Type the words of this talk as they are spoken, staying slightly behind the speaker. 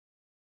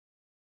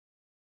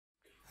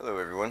Hello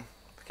everyone,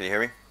 can you hear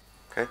me?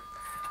 Okay.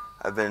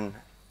 I've been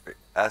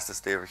asked to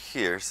stay over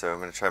here, so I'm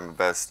going to try my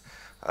best.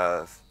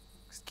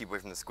 Just keep away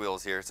from the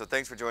squeals here. So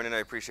thanks for joining, I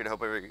appreciate it. I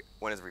hope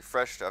everyone is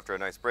refreshed after a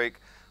nice break.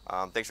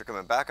 Thanks for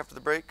coming back after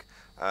the break,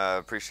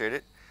 appreciate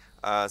it.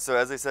 So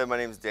as I said, my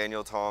name is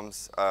Daniel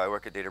Toms. I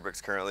work at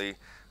Databricks currently.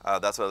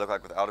 That's what I look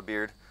like without a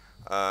beard.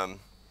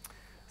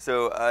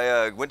 So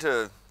I went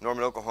to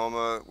Norman,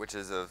 Oklahoma, which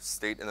is a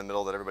state in the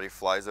middle that everybody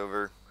flies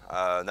over.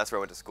 And that's where I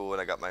went to school,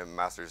 and I got my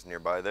master's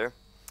nearby there.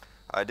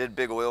 I did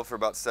big oil for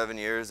about 7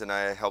 years, and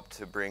I helped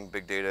to bring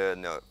big data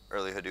in the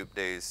early Hadoop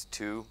days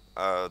to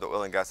the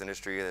oil and gas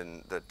industry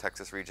in the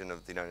Texas region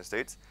of the United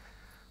States.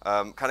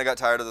 Kind of got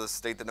tired of the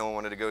state that no one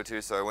wanted to go to,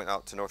 so I went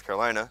out to North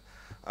Carolina,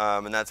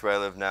 and that's where I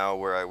live now,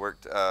 where I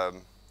worked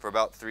for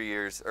about 3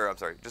 years, or I'm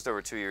sorry, just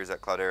over 2 years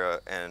at Cloudera,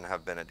 and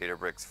have been at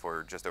Databricks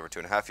for just over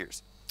 2.5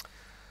 years.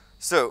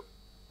 So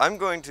I'm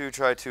going to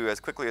try to,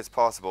 as quickly as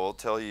possible,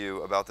 tell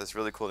you about this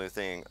really cool new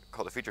thing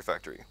called a feature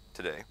factory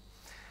today.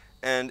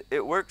 And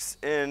it works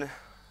in,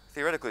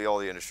 theoretically, all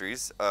the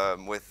industries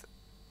with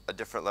a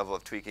different level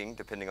of tweaking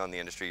depending on the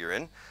industry you're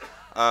in.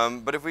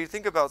 But if we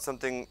think about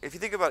something, if you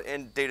think about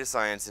in data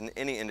science in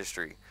any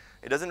industry,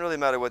 it doesn't really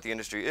matter what the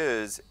industry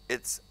is,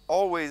 it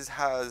always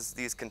has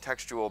these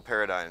contextual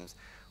paradigms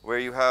where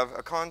you have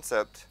a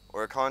concept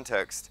or a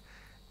context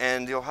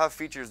and you'll have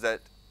features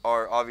that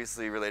are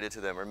obviously related to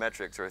them, or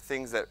metrics, or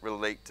things that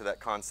relate to that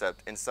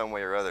concept in some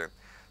way or other.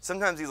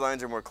 Sometimes these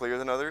lines are more clear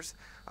than others,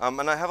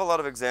 and I have a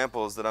lot of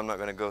examples that I'm not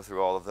going to go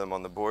through all of them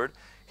on the board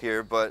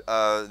here, but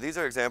these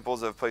are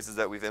examples of places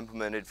that we've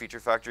implemented feature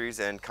factories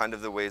and kind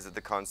of the ways that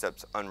the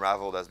concepts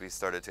unraveled as we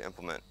started to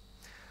implement.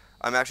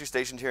 I'm actually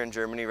stationed here in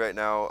Germany right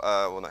now,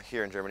 well, not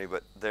here in Germany,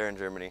 but there in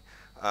Germany,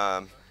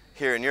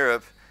 here in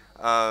Europe.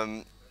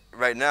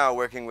 Right now,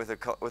 working with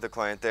a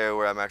client there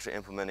where I'm actually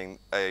implementing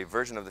a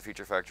version of the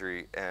feature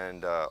factory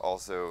and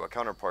also a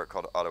counterpart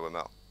called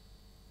AutoML.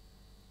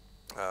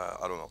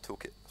 AutoML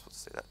Toolkit, I'm supposed to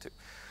say that too.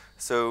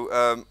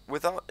 So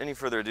without any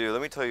further ado,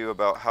 let me tell you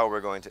about how we're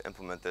going to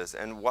implement this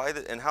and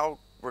and how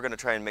we're going to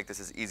try and make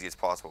this as easy as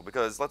possible.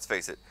 Because let's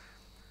face it,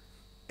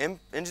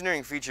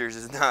 engineering features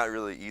is not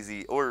really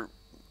easy or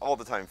all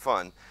the time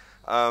fun.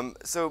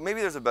 So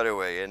maybe there's a better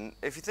way. And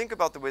if you think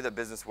about the way that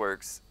business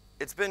works,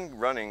 it's been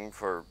running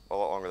for a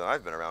lot longer than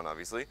I've been around,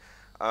 obviously,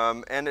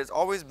 and it's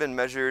always been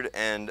measured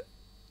and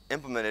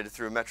implemented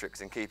through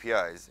metrics and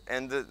KPIs.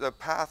 And the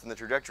path and the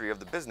trajectory of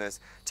the business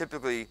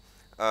typically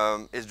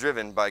is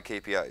driven by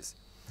KPIs.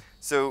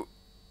 So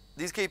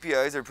these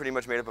KPIs are pretty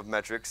much made up of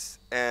metrics,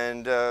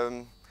 and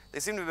they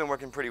seem to have been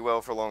working pretty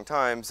well for a long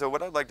time. So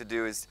what I'd like to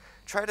do is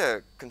try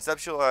to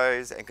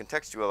conceptualize and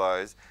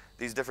contextualize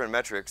these different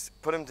metrics,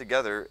 put them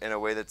together in a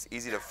way that's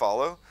easy to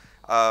follow,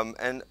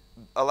 and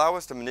allow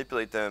us to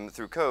manipulate them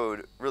through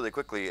code really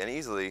quickly and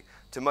easily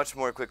to much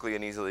more quickly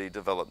and easily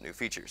develop new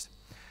features.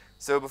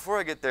 So before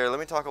I get there, let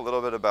me talk a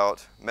little bit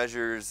about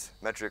measures,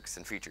 metrics,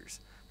 and features,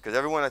 because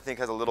everyone I think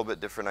has a little bit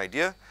different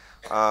idea.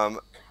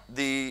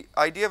 The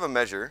idea of a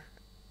measure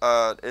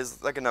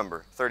is like a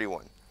number,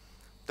 31.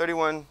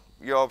 31,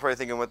 you're all probably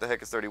thinking, what the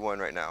heck is 31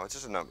 right now? It's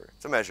just a number,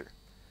 it's a measure,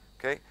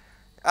 okay?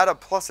 Add a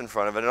plus in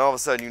front of it and all of a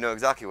sudden you know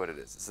exactly what it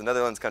is. It's the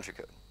Netherlands country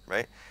code,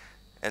 right?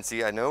 And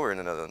see, I know we're in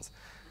the Netherlands.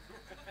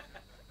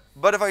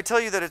 But if I tell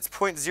you that it's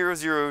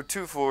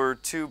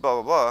 0.00242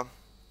 blah, blah,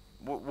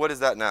 blah, what is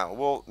that now?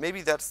 Well,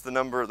 maybe that's the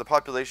number, the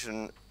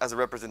population as a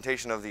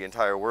representation of the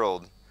entire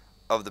world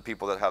of the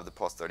people that have the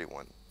plus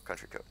 31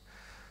 country code.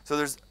 So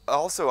there's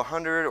also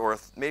 100 or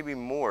maybe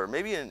more,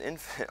 maybe an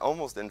infinite,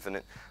 almost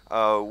infinite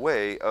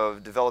way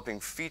of developing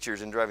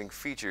features and driving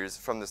features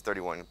from this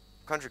 31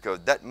 country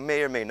code that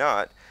may or may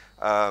not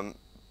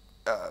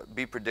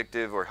be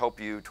predictive or help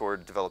you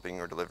toward developing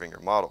or delivering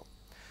your model.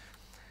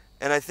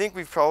 And I think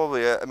we've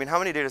probably, I mean, how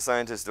many data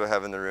scientists do I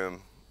have in the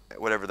room?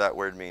 Whatever that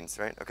word means,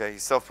 right? Okay,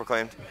 he's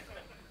self-proclaimed.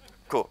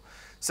 Cool.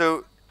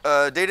 So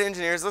data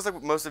engineers, looks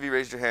like most of you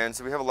raised your hands,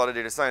 so we have a lot of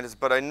data scientists,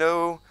 but I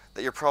know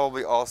that you're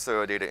probably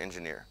also a data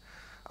engineer.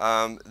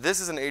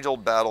 This is an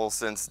age-old battle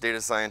since data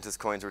scientist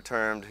coins were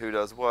termed, who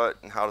does what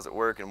and how does it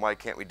work and why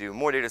can't we do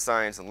more data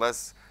science and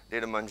less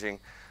data munging.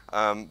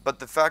 But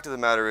the fact of the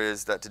matter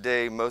is that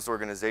today most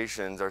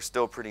organizations are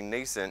still pretty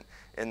nascent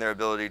in their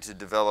ability to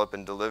develop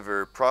and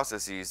deliver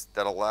processes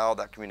that allow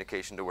that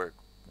communication to work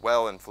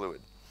well and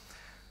fluid.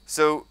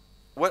 So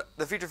what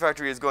the feature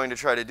factory is going to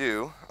try to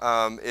do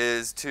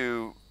is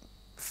to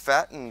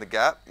fatten the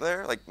gap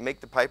there, like make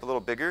the pipe a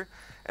little bigger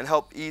and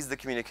help ease the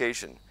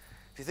communication.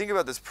 If you think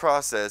about this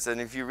process,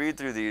 and if you read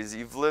through these,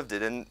 you've lived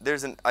it, and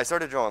I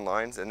started drawing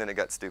lines, and then it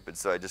got stupid,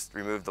 so I just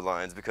removed the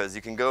lines, because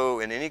you can go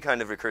in any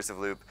kind of recursive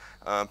loop,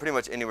 pretty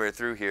much anywhere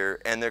through here,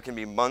 and there can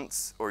be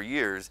months or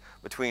years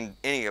between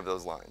any of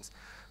those lines.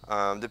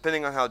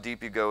 Depending on how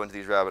deep you go into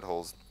these rabbit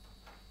holes,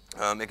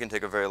 it can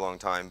take a very long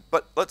time.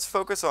 But let's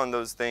focus on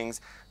those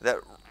things that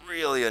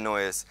really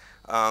annoy us,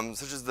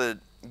 such as the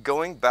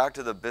going back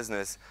to the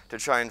business to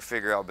try and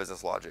figure out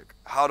business logic.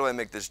 How do I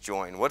make this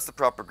join? What's the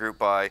proper group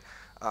by?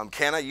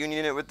 Can I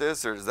union it with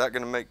this, or is that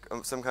going to make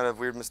some kind of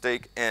weird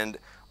mistake? And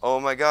oh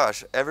my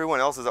gosh, everyone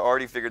else has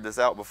already figured this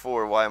out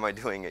before. Why am I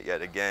doing it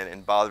yet again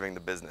and bothering the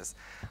business?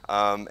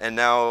 And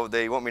now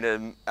they want me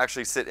to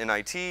actually sit in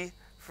IT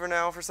for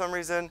now for some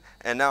reason,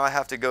 and now I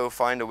have to go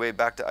find a way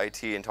back to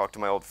IT and talk to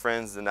my old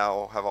friends, and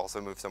now have also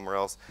moved somewhere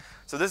else.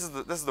 So this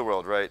is the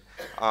world, right?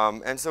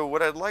 And so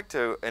what I'd like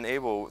to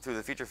enable through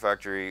the Feature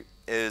Factory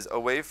is a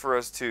way for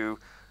us to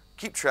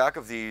keep track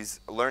of these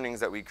learnings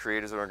that we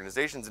create as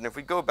organizations. And if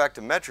we go back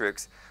to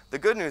metrics, the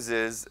good news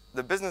is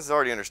the business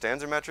already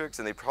understands their metrics,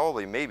 and they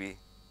probably maybe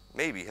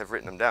have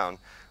written them down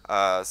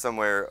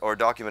somewhere or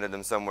documented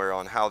them somewhere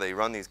on how they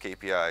run these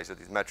KPIs or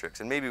these metrics.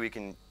 And maybe we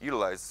can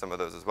utilize some of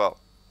those as well.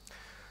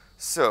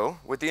 So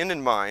with the end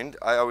in mind,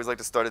 I always like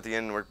to start at the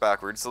end and work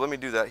backwards. So let me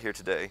do that here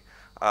today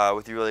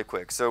with you really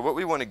quick. So what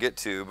we want to get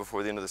to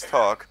before the end of this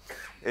talk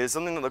is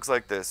something that looks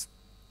like this.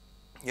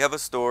 You have a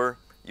store.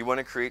 You want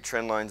to create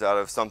trend lines out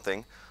of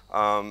something.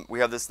 We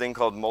have this thing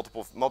called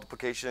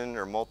multiplication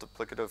or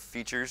multiplicative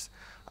features.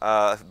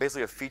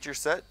 Basically a feature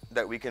set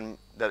that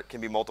can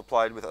be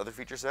multiplied with other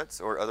feature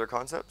sets or other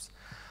concepts.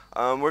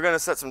 We're going to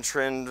set some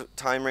trend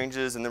time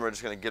ranges, and then we're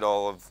just going to get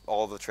all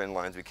of the trend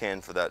lines we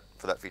can for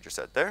that feature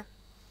set there.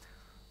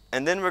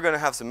 And then we're going to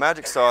have some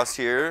magic sauce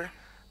here.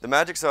 The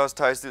magic sauce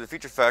ties through the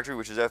Feature Factory,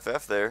 which is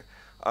FF there.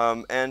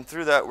 And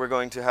through that, we're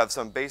going to have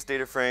some base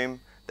data frame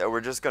that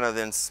we're just going to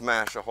then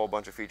smash a whole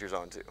bunch of features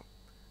onto.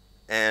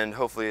 And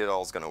hopefully it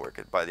all is going to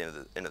work by the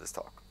end of this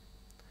talk.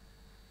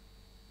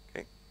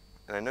 Okay.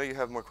 And I know you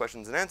have more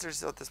questions than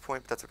answers at this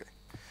point, but that's okay.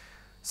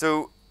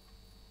 So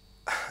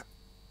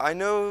I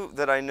know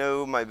that I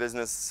know my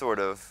business, sort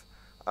of,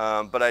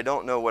 but I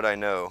don't know what I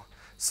know.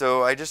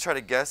 So I just try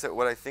to guess at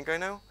what I think I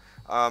know.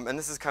 And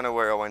this is kind of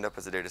where I wind up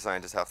as a data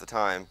scientist half the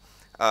time.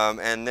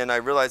 And then I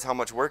realize how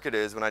much work it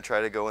is when I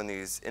try to go in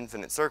these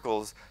infinite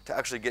circles to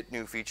actually get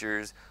new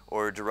features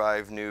or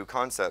derive new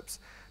concepts.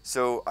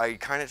 So I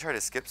kind of try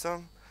to skip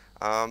some,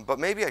 but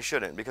maybe I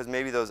shouldn't, because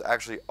maybe those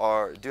actually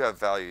do have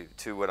value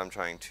to what I'm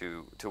trying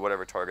to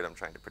whatever target I'm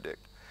trying to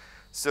predict.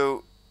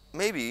 So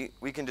maybe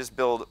we can just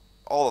build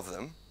all of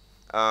them,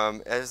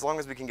 as long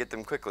as we can get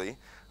them quickly.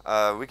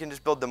 We can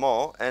just build them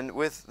all, and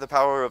with the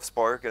power of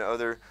Spark and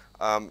other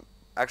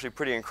actually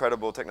pretty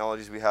incredible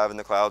technologies we have in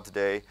the cloud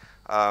today,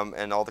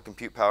 and all the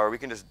compute power, we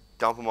can just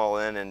dump them all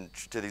in and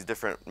to these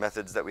different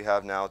methods that we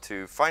have now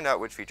to find out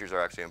which features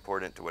are actually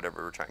important to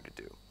whatever we're trying to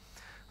do.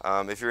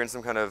 If you're in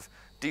some kind of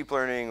deep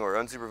learning or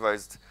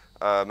unsupervised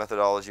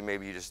methodology,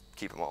 maybe you just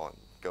keep them all and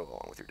go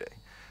along with your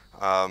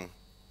day.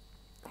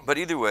 But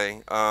either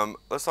way,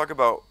 let's talk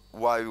about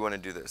why we want to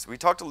do this. We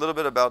talked a little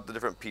bit about the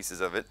different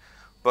pieces of it,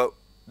 but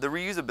the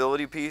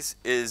reusability piece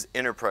is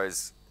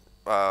enterprise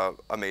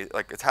amazing.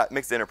 Like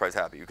makes the enterprise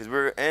happy, because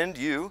and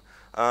you,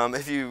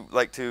 if you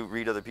like to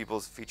read other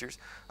people's features.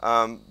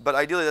 But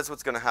ideally, that's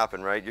what's going to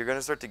happen, right? You're going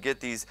to start to get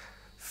these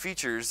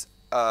features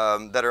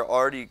that are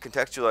already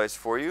contextualized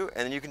for you,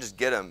 and then you can just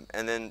get them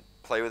and then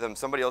play with them.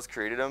 Somebody else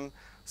created them.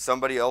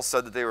 Somebody else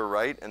said that they were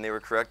right and they were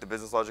correct. The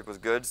business logic was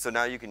good, so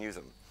now you can use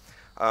them.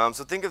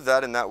 So think of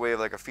that in that way of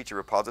like a feature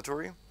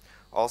repository.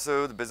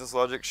 Also, the business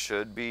logic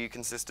should be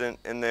consistent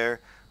in there.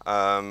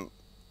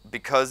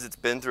 Because it's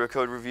been through a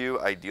code review,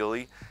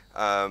 ideally,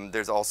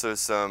 there's also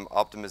some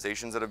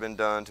optimizations that have been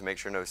done to make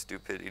sure no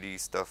stupidity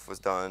stuff was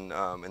done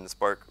in the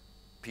Spark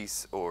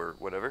piece or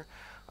whatever.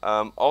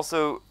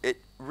 Also,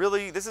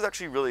 this is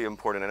actually really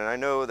important, and I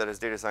know that as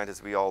data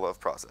scientists, we all love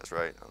process,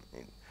 right? I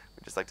mean,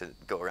 we just like to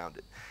go around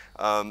it.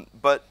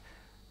 But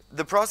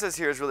the process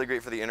here is really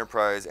great for the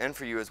enterprise and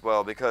for you as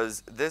well,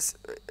 because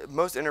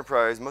most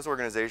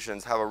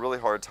organizations have a really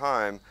hard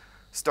time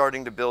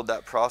starting to build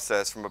that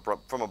process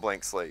from a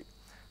blank slate.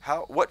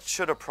 What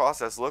should a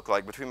process look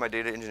like between my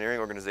data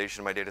engineering organization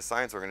and my data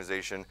science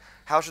organization?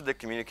 How should they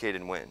communicate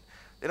and when?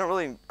 They don't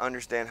really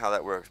understand how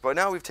that works. But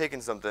now we've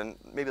taken something,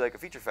 maybe like a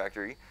feature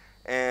factory,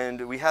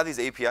 and we have these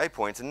API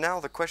points, and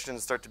now the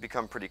questions start to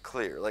become pretty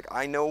clear. Like,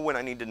 I know when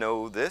I need to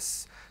know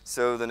this,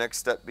 so the next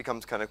step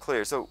becomes kind of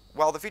clear. So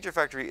while the feature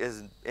factory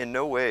is in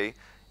no way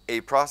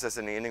a process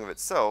in the ending of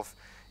itself,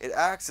 it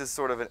acts as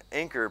sort of an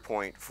anchor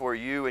point for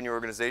you and your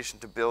organization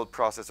to build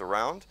process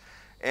around,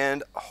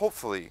 and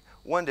hopefully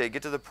one day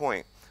get to the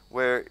point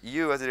where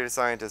you as a data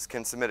scientist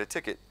can submit a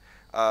ticket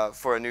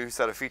for a new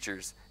set of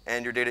features,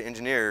 and your data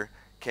engineer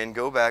can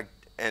go back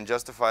and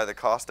justify the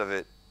cost of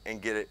it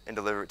and get it and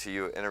deliver it to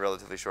you in a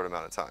relatively short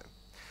amount of time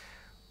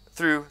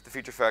through the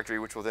feature factory,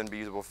 which will then be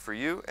usable for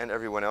you and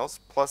everyone else,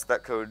 plus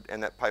that code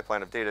and that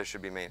pipeline of data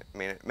should be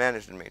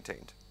managed and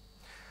maintained.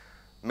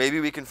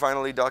 Maybe we can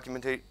finally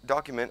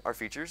document our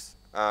features,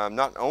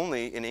 not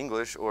only in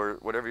English or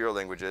whatever your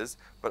language is,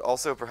 but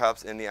also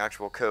perhaps in the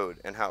actual code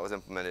and how it was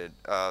implemented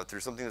through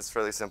something that's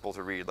fairly simple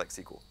to read like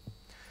SQL.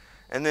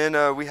 And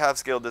then we have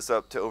scaled this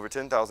up to over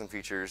 10,000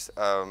 features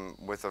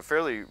with a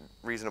fairly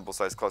reasonable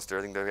sized cluster.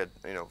 I think they had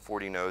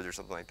 40 nodes or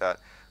something like that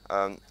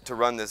to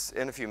run this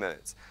in a few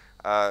minutes.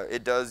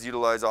 It does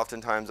utilize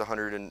oftentimes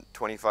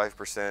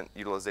 125%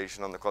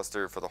 utilization on the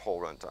cluster for the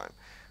whole runtime.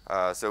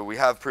 So we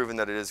have proven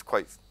that it is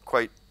quite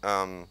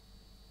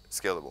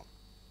scalable.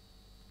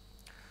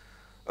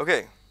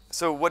 Okay,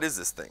 So what is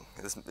this thing?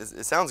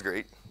 It sounds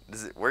great.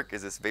 Does it work?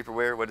 Is this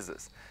vaporware? What is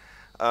this?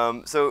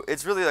 So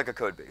it's really like a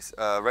code base.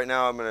 Right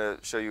now I'm going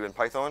to show you in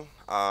Python,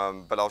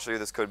 but I'll show you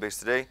this code base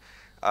today.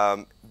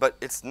 But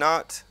it's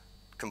not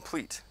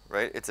complete,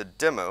 right? It's a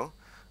demo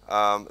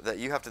that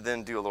you have to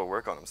then do a little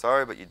work on. I'm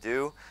sorry, but you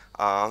do.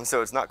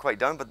 So it's not quite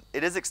done, but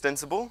it is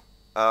extensible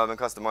and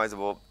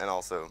customizable, and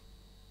also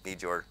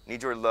need your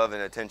love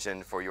and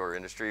attention for your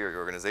industry or your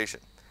organization.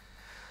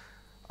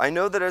 I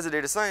know that as a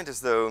data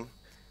scientist, though,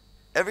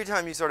 every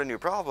time you start a new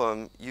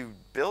problem, you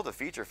build a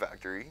feature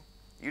factory.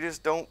 You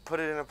just don't put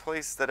it in a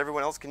place that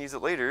everyone else can use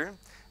it later,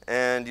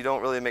 and you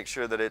don't really make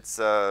sure that it's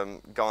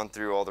gone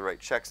through all the right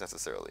checks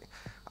necessarily.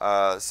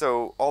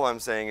 So all I'm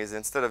saying is,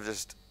 instead of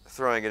just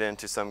throwing it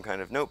into some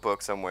kind of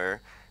notebook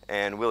somewhere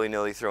and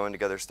willy-nilly throwing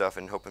together stuff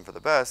and hoping for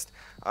the best,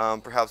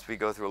 perhaps we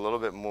go through a little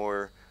bit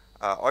more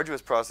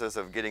arduous process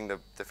of getting the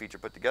feature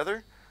put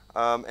together,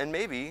 and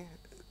maybe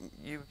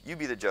you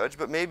be the judge,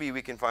 but maybe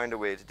we can find a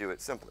way to do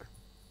it simpler.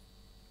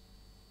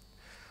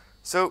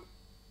 So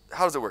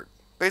how does it work?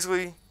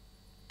 Basically,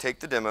 take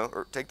the demo,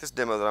 or take this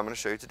demo that I'm going to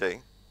show you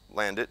today,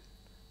 land it,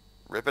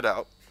 rip it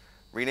out,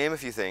 rename a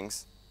few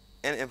things,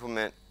 and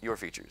implement your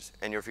features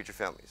and your feature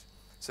families.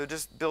 So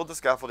just build the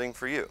scaffolding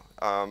for you.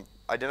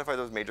 Identify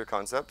those major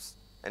concepts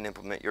and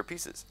implement your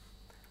pieces.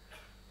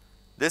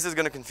 This is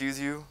going to confuse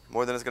you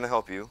more than it's going to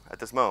help you at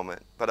this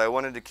moment, but I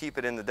wanted to keep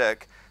it in the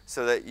deck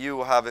so that you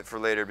will have it for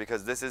later,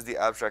 because this is the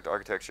abstract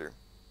architecture.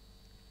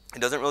 It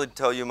doesn't really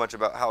tell you much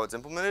about how it's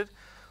implemented,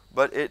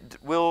 but it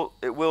will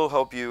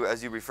help you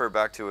as you refer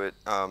back to it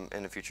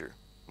in the future,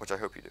 which I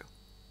hope you do.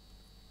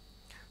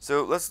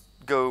 So let's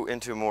go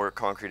into a more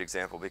concrete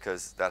example,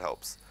 because that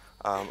helps.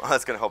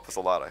 That's going to help us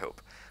a lot, I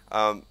hope.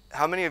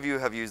 How many of you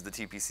have used the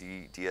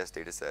TPC DS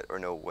dataset or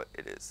know what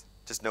it is?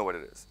 Just know what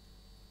it is.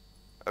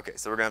 Okay,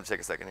 so we're going to have to take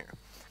a second here.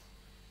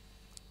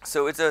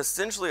 So it's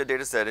essentially a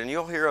dataset, and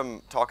you'll hear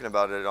them talking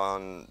about it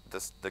on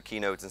the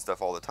keynotes and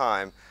stuff all the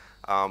time.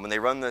 When they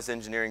run this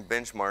engineering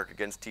benchmark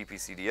against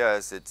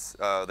TPC-DS,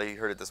 they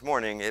heard it this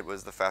morning, it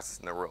was the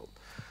fastest in the world.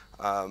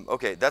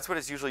 Okay, that's what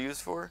it's usually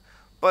used for,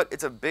 but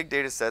it's a big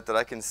data set that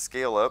I can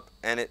scale up,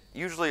 and it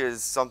usually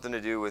is something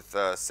to do with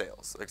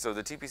sales. Like, so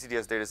the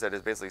TPC-DS data set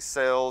is basically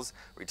sales,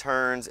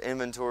 returns,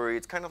 inventory.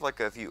 It's kind of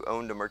like if you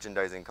owned a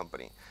merchandising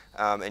company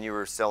and you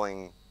were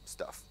selling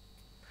stuff,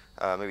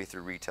 maybe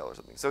through retail or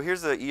something. So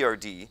here's the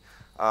ERD,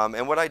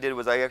 and what I did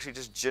was I actually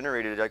just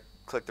generated, I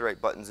clicked the right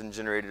buttons and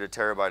generated a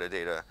terabyte of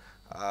data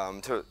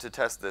to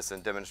test this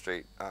and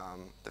demonstrate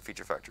the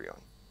feature factory on.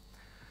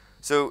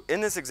 So in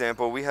this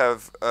example, we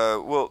have,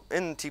 well,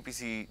 in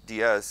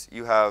TPC-DS,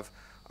 you have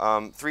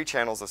 3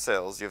 channels of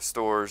sales. You have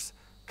stores,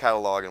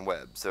 catalog, and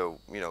web. So,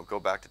 go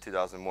back to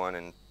 2001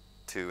 and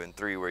 2 and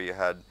 3 where you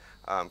had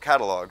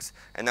catalogs,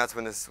 and that's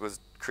when this was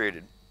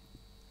created.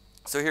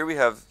 So here we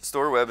have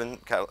store, web, and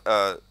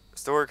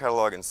store,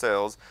 catalog, and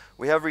sales.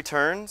 We have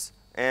returns,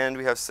 and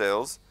we have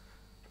sales.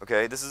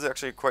 Okay, this is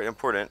actually quite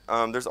important.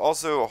 There's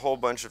also a whole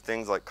bunch of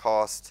things like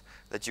cost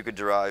that you could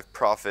derive,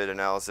 profit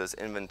analysis,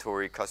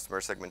 inventory,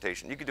 customer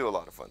segmentation. You could do a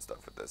lot of fun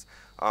stuff with this.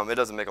 It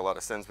doesn't make a lot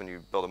of sense when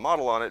you build a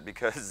model on it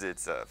because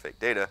it's fake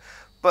data,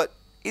 but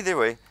either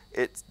way,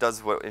 it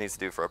does what it needs to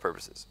do for our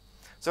purposes.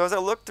 So as I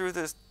look through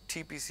this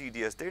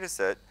TPC-DS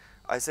dataset,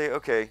 I say,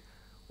 okay,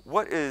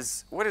 what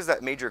is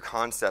that major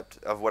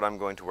concept of what I'm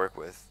going to work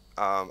with?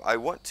 I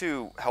want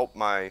to help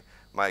my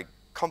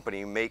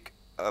company make,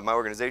 my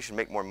organization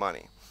make more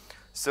money.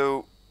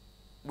 So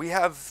we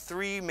have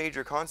 3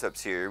 major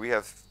concepts here. We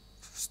have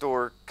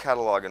store,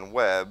 catalog, and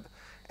web,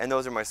 and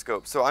those are my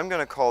scopes. So I'm going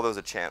to call those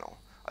a channel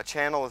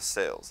of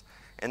sales,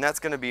 and that's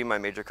going to be my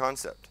major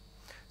concept.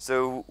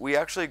 So we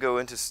actually go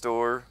into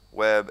store,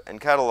 web, and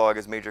catalog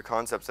as major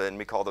concepts, and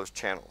we call those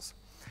channels.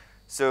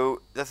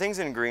 So the things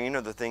in green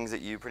are the things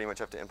that you pretty much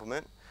have to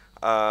implement.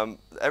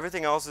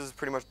 Everything else is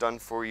pretty much done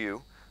for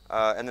you,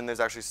 and then there's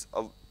actually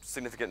a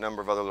significant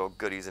number of other little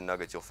goodies and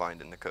nuggets you'll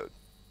find in the code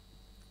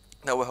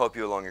that will help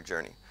you along your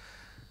journey.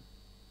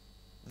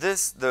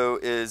 This, though,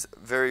 is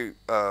very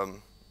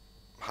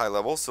high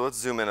level, so let's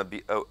zoom in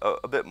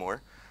a bit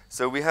more.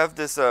 So we have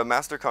this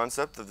master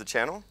concept of the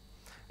channel,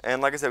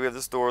 and like I said, we have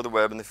the store, the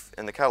web,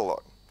 and the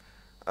catalog.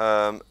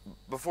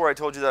 Before I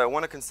told you that I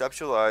want to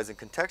conceptualize and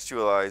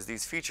contextualize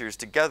these features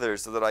together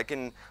so that I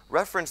can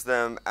reference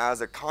them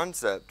as a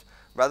concept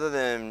rather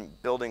than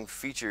building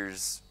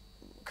features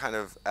kind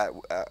of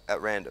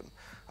at random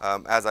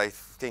as I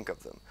think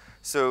of them.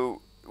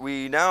 So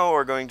we now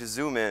are going to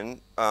zoom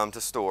in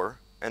to store,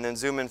 and then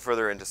zoom in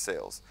further into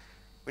sales.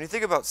 When you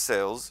think about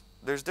sales,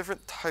 there's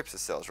different types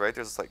of sales, right?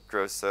 There's like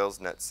gross sales,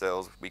 net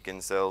sales,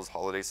 weekend sales,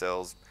 holiday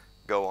sales,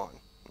 go on,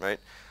 right?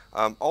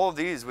 All of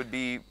these would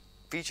be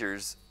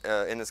features,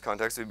 in this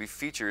context, would be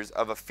features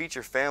of a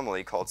feature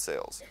family called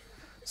sales.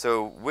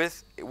 So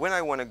when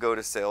I want to go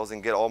to sales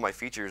and get all my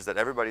features that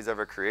everybody's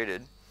ever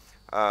created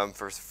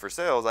for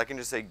sales, I can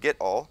just say get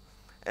all,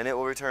 and it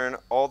will return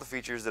all the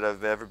features that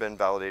have ever been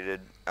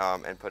validated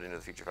and put into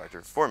the feature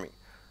factor for me.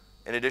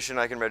 In addition,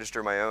 I can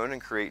register my own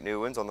and create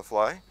new ones on the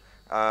fly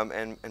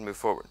and move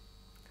forward.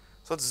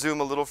 So let's zoom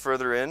a little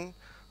further in.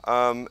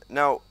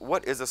 Now,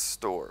 what is a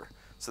store?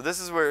 So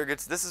this is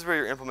where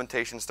your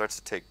implementation starts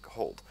to take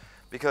hold,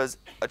 because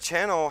a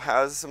channel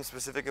has some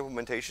specific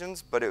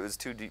implementations, but it was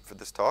too deep for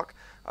this talk.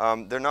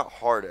 They're not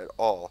hard at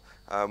all.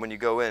 When you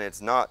go in,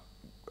 it's not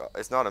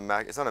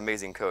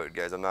amazing code,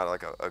 guys. I'm not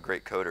like a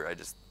great coder. I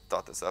just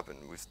thought this up, and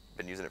we've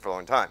been using it for a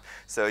long time.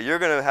 So you're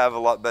going to have a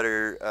lot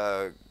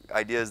better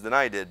ideas than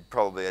I did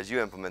probably as you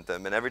implement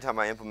them. And every time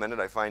I implement it,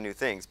 I find new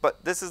things.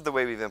 But this is the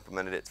way we've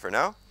implemented it for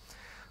now.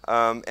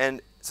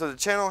 And so the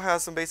channel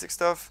has some basic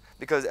stuff,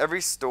 because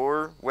every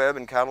store, web,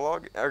 and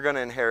catalog are going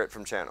to inherit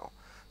from channel.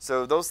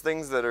 So those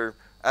things that are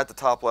at the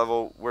top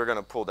level, we're going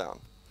to pull down.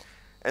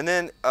 And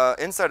then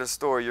inside a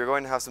store, you're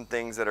going to have some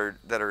things that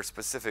are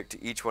specific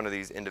to each one of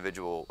these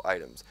individual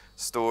items.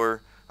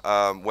 Store,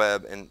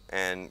 web,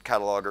 and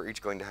catalog are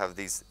each going to have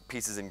these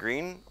pieces in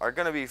green, are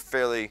going to be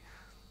fairly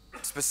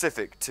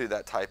specific to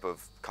that type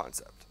of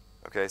concept.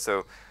 Okay,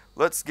 so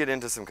let's get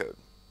into some code.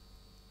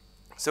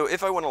 So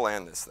if I want to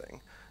land this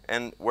thing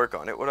and work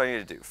on it, what do I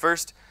need to do?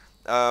 First,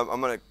 I'm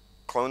going to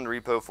clone the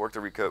repo, fork the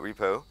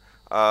repo,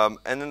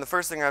 and then the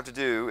first thing I have to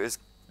do is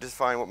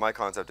define what my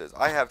concept is.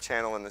 I have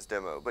channel in this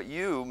demo, but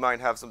you might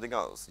have something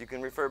else. You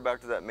can refer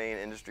back to that main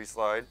industry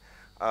slide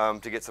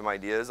to get some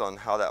ideas on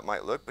how that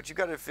might look, but you've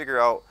got to figure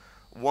out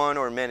one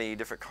or many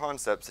different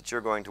concepts that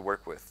you're going to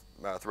work with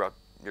throughout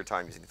your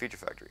time using the feature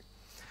factory.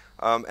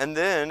 And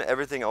then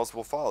everything else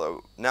will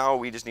follow. Now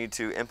we just need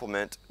to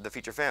implement the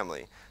feature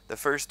family, the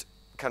first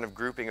kind of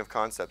grouping of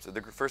concepts, or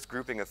the first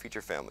grouping of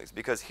feature families,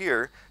 because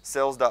here,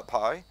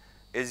 sales.py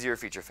is your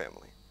feature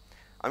family.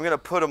 I'm going to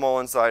put them all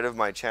inside of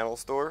my channel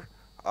store,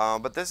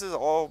 but this is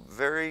all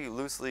very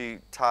loosely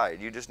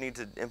tied. You just need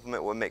to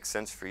implement what makes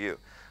sense for you.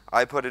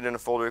 I put it in a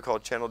folder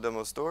called channel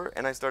demo store,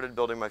 and I started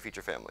building my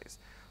feature families.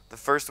 The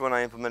first one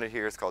I implemented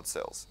here is called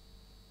sales.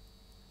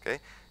 Okay?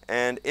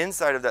 And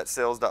inside of that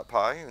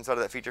sales.py, inside of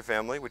that feature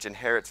family, which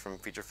inherits from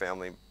feature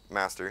family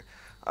master,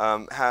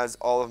 has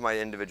all of my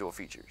individual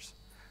features.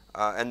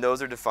 And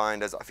those are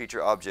defined as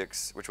feature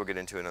objects, which we'll get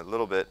into in a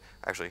little bit,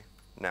 actually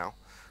now.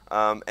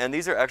 And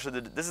these are actually,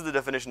 this is the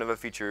definition of a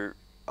feature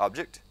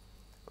object.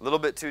 A little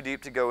bit too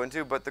deep to go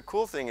into, but the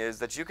cool thing is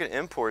that you can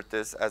import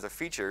this as a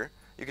feature.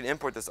 You can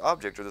import this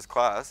object or this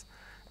class,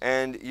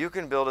 and you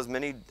can build as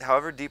many,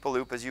 however deep a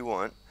loop as you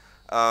want,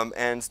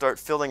 and start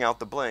filling out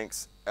the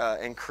blanks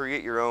and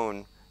create your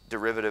own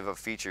derivative of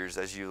features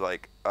as you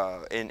like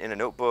in a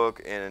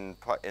notebook, in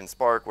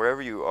Spark,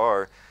 wherever you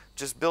are.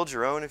 Just build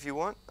your own if you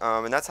want,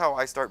 and that's how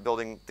I start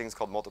building things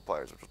called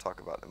multipliers, which we'll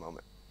talk about in a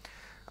moment.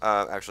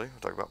 Actually, we'll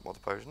talk about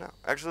multipliers now.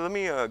 Actually, let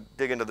me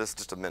dig into this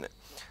just a minute.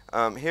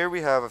 Here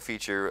we have a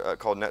feature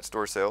called net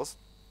store sales,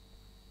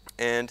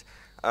 and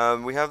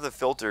we have the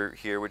filter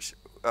here, which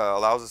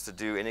allows us to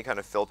do any kind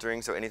of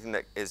filtering. So anything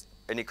that is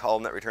any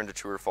column that returns a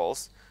true or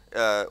false,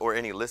 or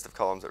any list of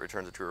columns that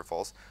returns a true or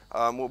false,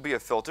 will be a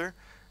filter.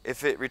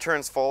 If it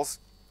returns false,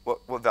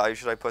 what value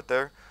should I put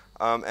there?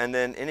 And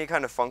then any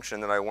kind of function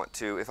that I want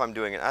to, if I'm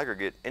doing an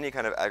aggregate, any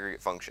kind of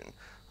aggregate function.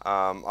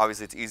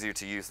 Obviously, it's easier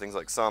to use things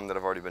like sum that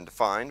have already been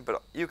defined,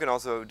 but you can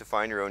also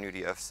define your own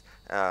UDFs.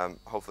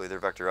 Hopefully, they're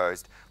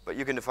vectorized, but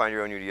you can define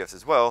your own UDFs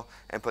as well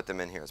and put them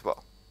in here as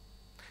well.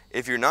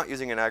 If you're not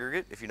using an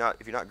aggregate, if you're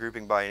not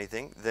grouping by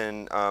anything,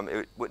 then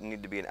it wouldn't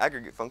need to be an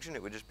aggregate function.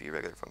 It would just be a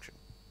regular function.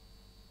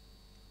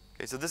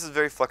 Okay, so this is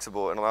very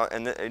flexible,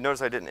 and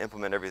notice I didn't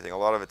implement everything. A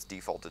lot of it's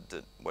defaulted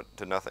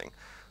to nothing.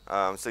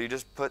 So you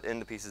just put in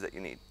the pieces that you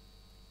need.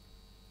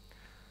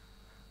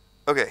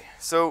 Okay,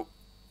 so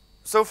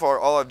far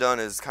all I've done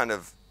is kind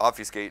of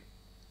obfuscate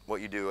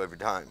what you do every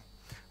time.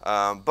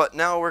 But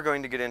now we're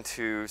going to get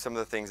into some of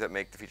the things that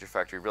make the feature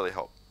factory really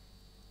help.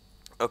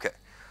 Okay,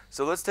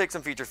 so let's take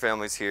some feature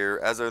families here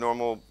as a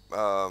normal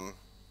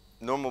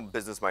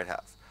business might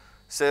have.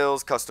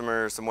 Sales,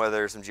 customer, some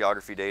weather, some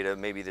geography data,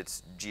 maybe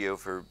that's geo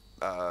for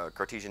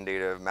Cartesian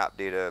data, map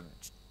data,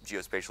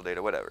 geospatial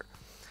data, whatever.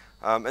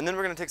 And then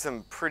we're going to take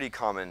some pretty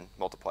common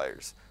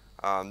multipliers.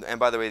 And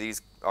by the way,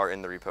 these are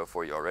in the repo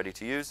for you already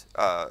to use.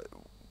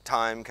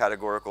 Time,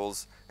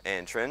 categoricals,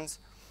 and trends.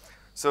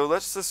 So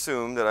let's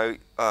assume that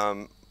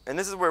and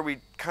this is where we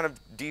kind of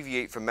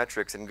deviate from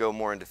metrics and go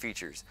more into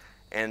features.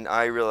 And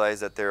I realize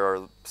that there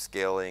are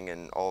scaling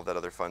and all of that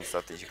other fun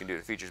stuff that you can do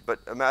to features. But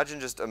imagine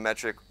just a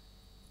metric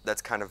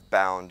that's kind of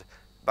bound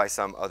by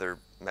some other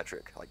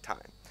metric, like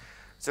time.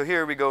 So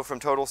here we go from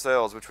total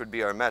sales, which would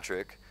be our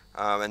metric.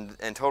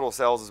 And total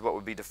sales is what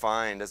would be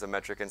defined as a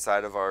metric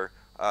inside of our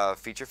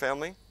feature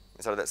family,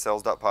 inside of that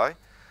sales.py.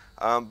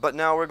 But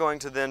now we're going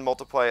to then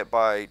multiply it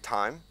by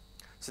time.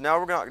 So now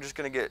we're not just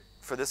going to get,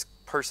 for this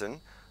person,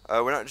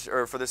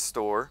 or for this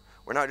store,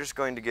 we're not just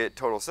going to get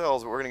total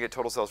sales, but we're going to get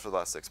total sales for the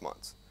last 6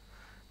 months.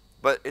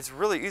 But it's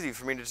really easy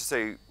for me to just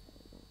say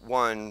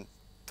 1,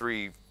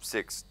 3,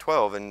 6,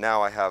 12, and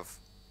now I have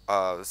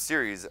a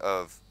series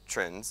of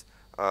trends,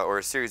 or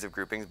a series of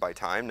groupings by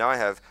time. Now I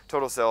have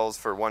total sales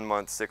for 1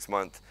 month, 6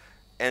 month,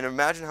 and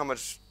imagine how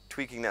much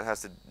tweaking that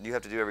you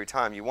have to do every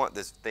time. You want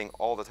this thing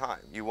all the time.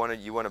 You want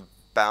to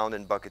bound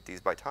and bucket these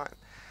by time.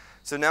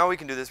 So now we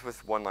can do this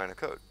with one line of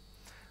code.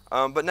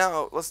 But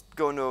now let's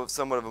go into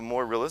somewhat of a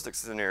more realistic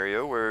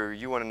scenario where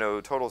you want to know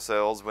total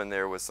sales when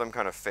there was some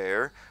kind of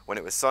fair, when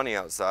it was sunny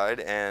outside,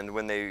 and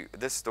when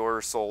this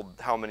store sold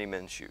how many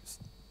men's shoes.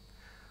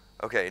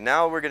 Okay,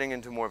 now we're getting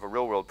into more of a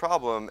real-world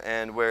problem,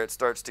 and where it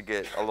starts to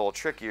get a little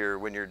trickier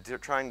when you're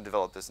trying to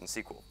develop this in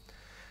SQL.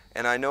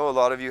 And I know a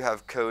lot of you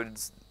have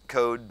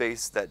code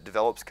base that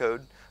develops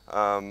code.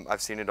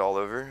 I've seen it all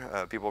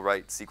over. People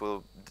write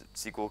SQL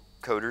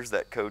coders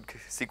that code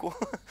SQL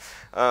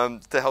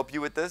to help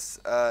you with this.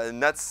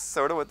 And that's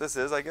sort of what this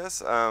is, I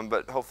guess,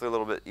 but hopefully a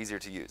little bit easier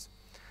to use.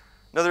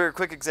 Another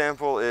quick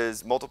example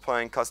is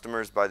multiplying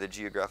customers by the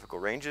geographical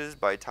ranges,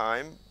 by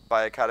time,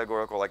 by a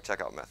categorical like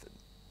checkout method.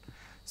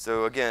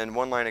 So again,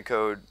 one line of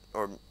code,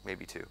 or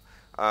maybe two,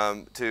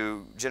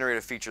 to generate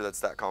a feature that's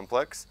that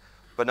complex.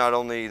 But not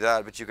only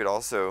that, but you could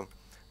also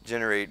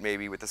generate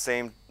maybe with the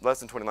same less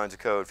than 20 lines of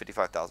code,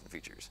 55,000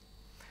 features.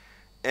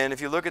 And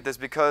if you look at this,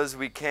 because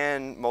we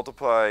can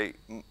multiply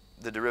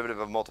the derivative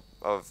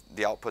of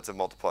the outputs of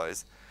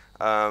multiplies,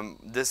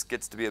 this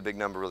gets to be a big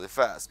number really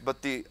fast.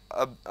 But the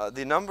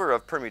number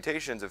of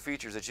permutations of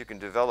features that you can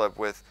develop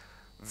with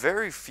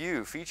very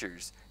few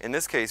features. In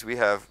this case, we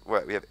have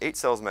 8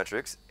 sales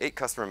metrics, 8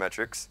 customer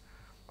metrics,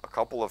 a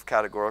couple of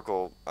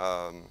categorical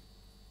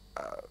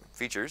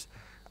features,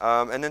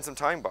 and then some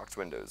time box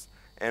windows.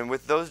 And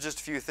with those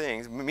just few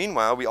things,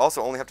 meanwhile, we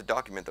also only have to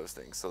document those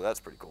things, so that's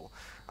pretty cool.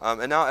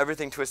 And now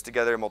everything twists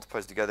together,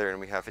 multiplies together, and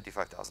we have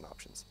 55,000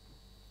 options.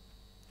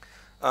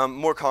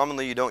 More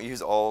commonly, you don't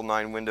use all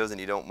 9 windows, and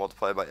you don't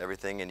multiply by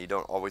everything, and you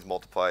don't always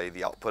multiply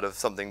the output of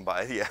something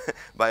by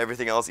by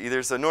everything else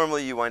either. So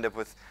normally, you wind up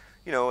with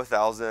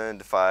 1,000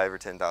 to 5 or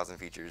 10,000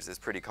 features is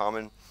pretty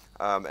common,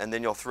 and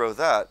then you'll throw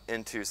that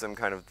into some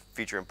kind of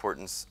feature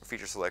importance,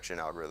 feature selection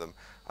algorithm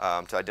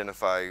to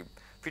identify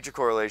feature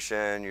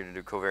correlation. You're going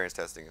to do covariance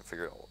testing and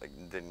figure out,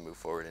 then move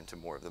forward into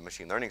more of the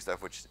machine learning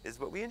stuff, which is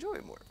what we enjoy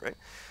more, right?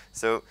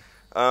 So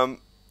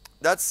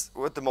that's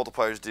what the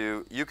multipliers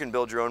do. You can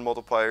build your own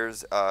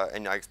multipliers,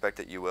 and I expect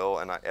that you will.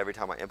 And every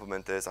time I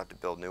implement this, I have to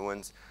build new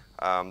ones.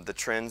 The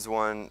trends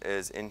one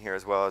is in here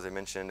as well, as I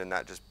mentioned, and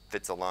that just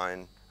fits a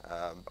line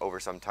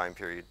over some time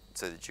period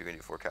so that you can do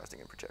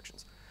forecasting and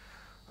projections.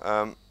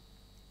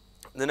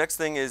 The next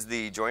thing is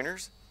the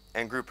joiners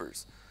and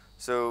groupers.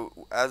 So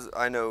as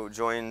I know,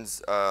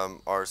 joins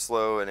are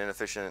slow and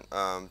inefficient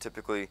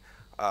typically.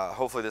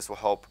 Hopefully this will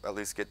help at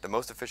least get the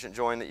most efficient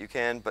join that you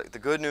can. But the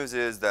good news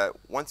is that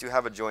once you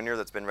have a joiner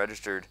that's been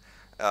registered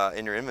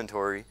in your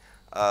inventory,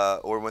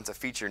 or once a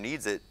feature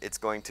needs it, it's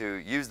going to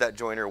use that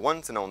joiner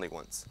once and only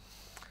once.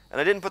 And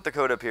I didn't put the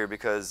code up here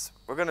because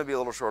we're going to be a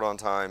little short on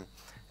time.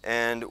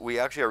 And we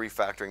actually are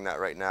refactoring that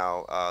right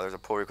now. There's a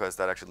pull request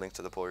that actually links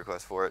to the pull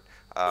request for it.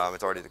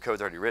 The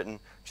code's already written,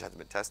 which hasn't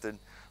been tested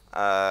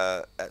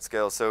at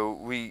scale. So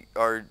we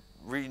are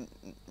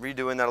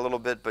redoing that a little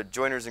bit, but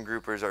joiners and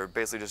groupers are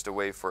basically just a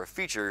way for a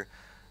feature.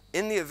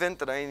 In the event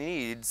that I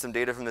need some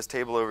data from this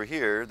table over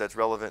here that's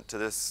relevant to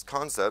this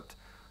concept,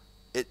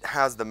 it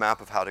has the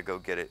map of how to go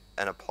get it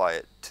and apply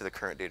it to the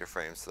current data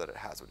frame so that it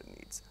has what it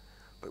needs.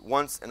 But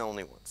once and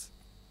only once.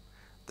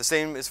 The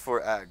same is for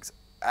ags.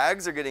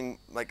 Ags are getting,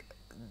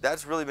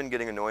 that's really been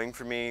getting annoying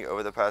for me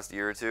over the past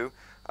year or two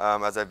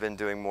as I've been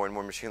doing more and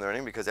more machine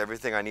learning, because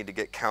everything I need to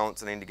get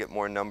counts and I need to get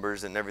more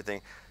numbers and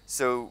everything.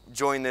 So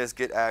join this,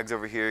 get ags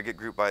over here, get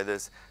grouped by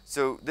this.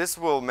 So this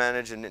will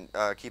manage and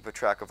keep a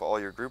track of all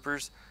your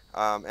groupers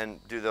and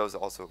do those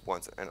also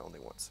once and only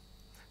once.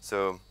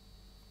 So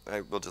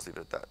we'll just leave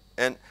it at that.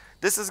 And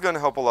this is going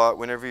to help a lot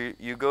whenever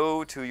you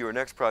go to your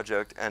next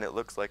project and it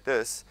looks like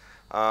this.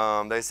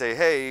 They say,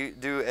 hey,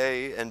 do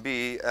A and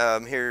B,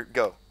 here,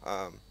 go.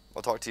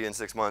 I'll talk to you in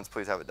 6 months,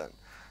 please have it done.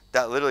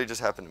 That literally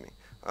just happened to me,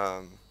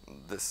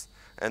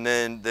 And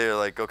then they're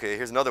like, okay,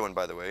 here's another one,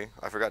 by the way.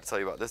 I forgot to tell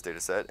you about this data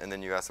set. And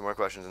then you ask some more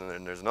questions, and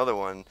then there's another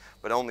one,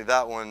 but only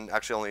that one,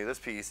 actually only this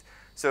piece.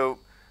 So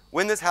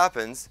when this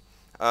happens,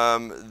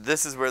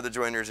 this is where the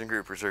joiners and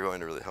groupers are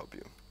going to really help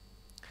you.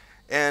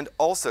 And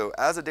also,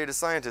 as a data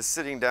scientist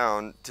sitting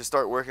down to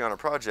start working on a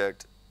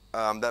project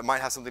that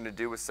might have something to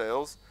do with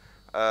sales,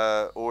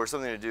 or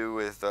something to do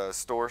with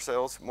store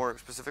sales more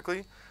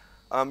specifically,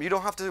 you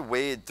don't have to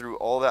wade through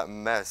all that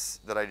mess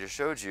that I just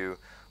showed you,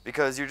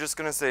 because you're just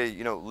going to say,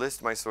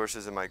 list my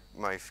sources and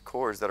my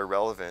cores that are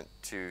relevant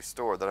to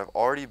store that have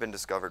already been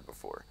discovered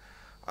before.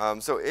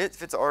 So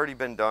if it's already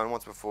been done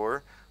once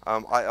before,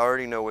 I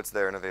already know what's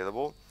there and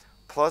available.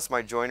 Plus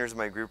my joiners and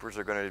my groupers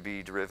are going to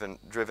be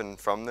driven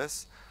from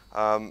this,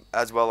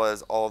 as well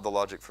as all of the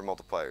logic for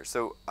multipliers.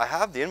 So I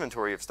have the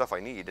inventory of stuff I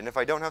need, and if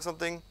I don't have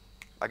something,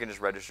 I can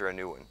just register a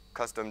new one,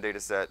 custom data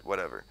set,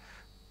 whatever.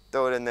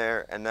 Throw it in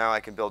there, and now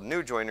I can build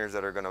new joiners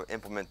that are going to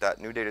implement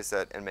that new data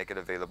set and make it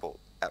available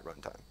at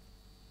runtime.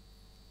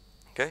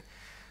 Okay?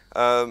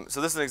 So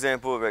this is an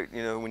example of,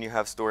 when you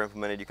have store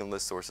implemented, you can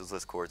list sources,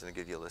 list cores, and it'll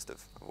give you a list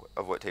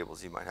of what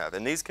tables you might have.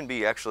 And these can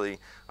be actually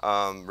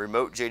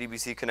remote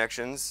JDBC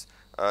connections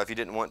if you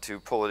didn't want to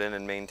pull it in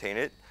and maintain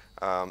it.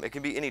 It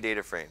can be any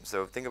data frame.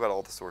 So think about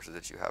all the sources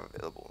that you have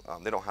available.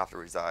 They don't have to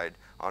reside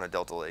on a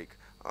Delta Lake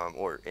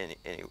or any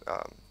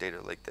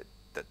data lake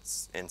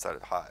that's inside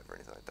of Hive or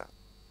anything like that.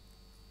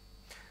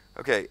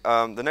 Okay,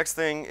 the next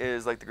thing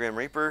is like the Grim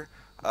Reaper.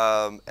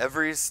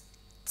 Every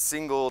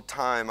single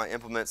time I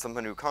implement some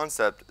new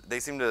concept, they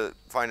seem to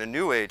find a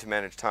new way to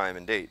manage time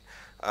and date.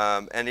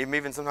 And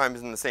even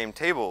sometimes in the same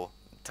table,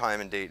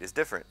 time and date is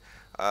different.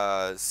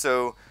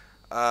 So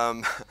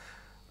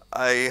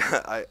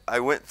I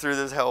went through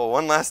this hell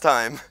one last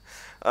time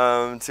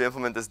to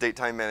implement this date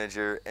time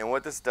manager. And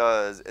what this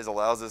does is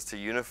allows us to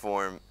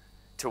uniform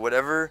to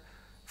whatever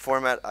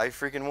format I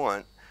freaking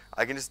want.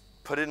 I can just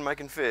put it in my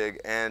config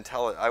and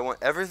tell it I want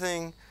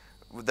everything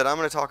that I'm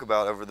going to talk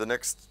about over the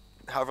next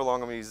however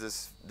long I'm going to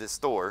use this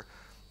store.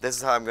 This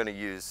is how I'm going to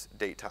use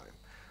date time.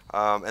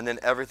 And then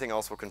everything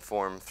else will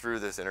conform through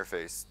this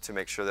interface to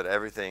make sure that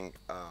everything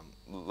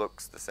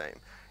looks the same.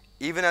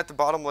 Even at the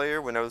bottom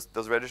layer, when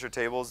those register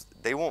tables,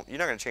 you're not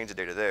going to change the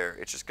data there.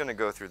 It's just going to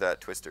go through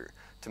that twister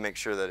to make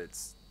sure that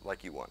it's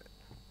like you want it.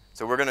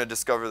 So we're going to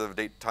discover the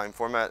date time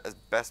format as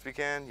best we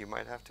can. You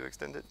might have to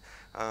extend it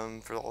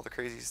for all the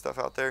crazy stuff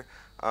out there,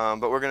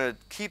 but we're going to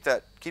keep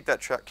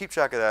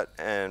track of that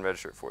and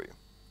register it for you.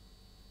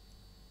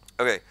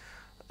 Okay,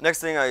 next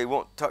thing I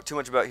won't talk too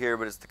much about here,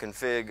 but it's the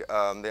config.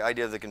 The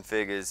idea of the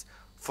config is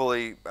full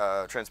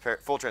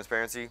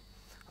transparency.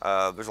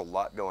 There's a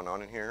lot going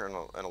on in here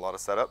and a lot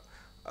of setup.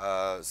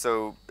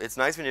 So it's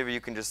nice whenever you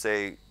can just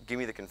say, give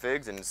me the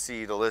configs and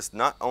see the list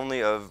not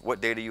only of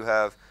what data you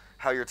have,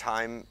 how your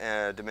time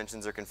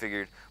dimensions are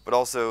configured, but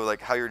also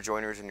like how your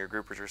joiners and your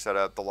groupers are set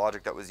up, the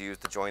logic that was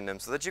used to join them,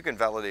 so that you can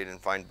validate and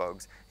find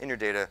bugs in your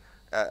data,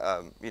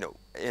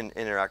 in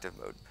interactive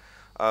mode.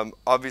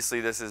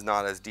 Obviously, this is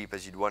not as deep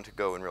as you'd want to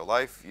go in real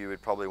life. You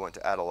would probably want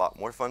to add a lot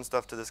more fun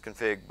stuff to this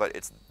config, but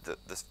the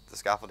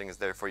scaffolding is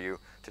there for you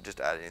to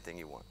just add anything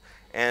you want.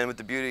 And with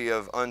the beauty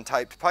of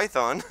untyped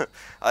Python,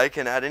 I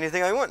can add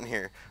anything I want in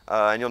here.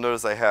 And you'll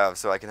notice I have,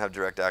 so I can have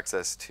direct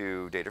access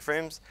to data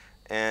frames,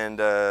 and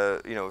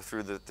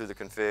through the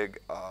config,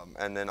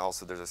 and then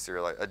also there's a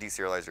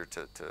deserializer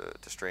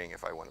to string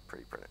if I want to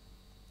pre-print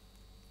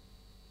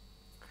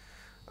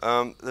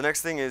it. The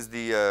next thing is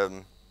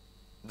the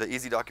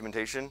easy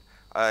documentation.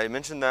 I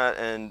mentioned that,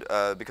 and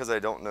because I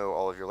don't know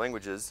all of your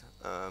languages,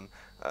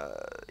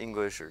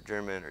 English or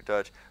German or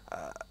Dutch,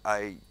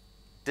 I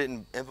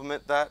didn't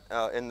implement that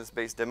in this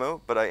base demo,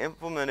 but I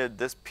implemented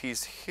this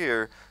piece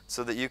here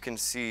so that you can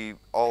see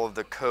all of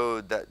the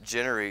code that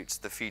generates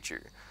the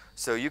feature.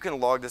 So you can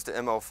log this to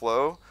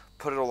MLflow,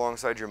 put it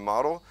alongside your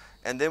model,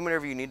 and then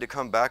whenever you need to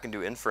come back and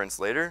do inference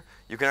later,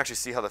 you can actually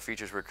see how the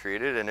features were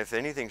created, and if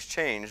anything's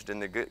changed in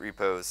the Git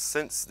repos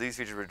since these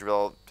features were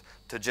developed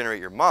to generate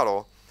your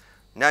model,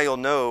 now you'll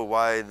know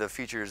why the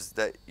features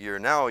that you're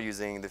now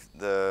using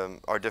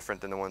are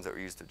different than the ones that were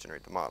used to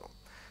generate the model.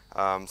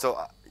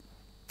 So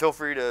feel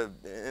free to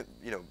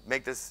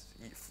make this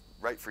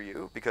right for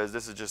you, because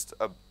this is just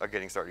a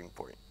getting starting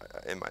point,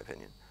 in my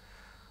opinion.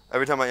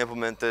 Every time I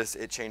implement this,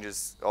 it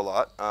changes a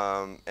lot,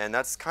 and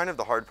that's kind of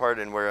the hard part,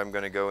 and where I'm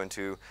going to go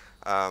into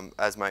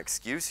as my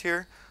excuse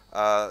here.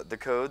 The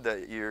code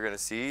that you're going to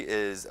see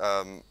is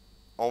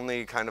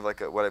only kind of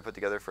like what I put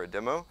together for a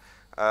demo.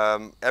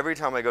 Every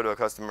time I go to a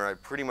customer, I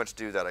pretty much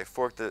do that. I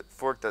fork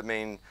the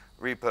main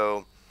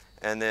repo,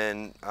 and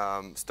then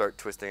start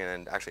twisting it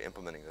and actually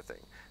implementing the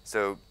thing.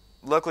 So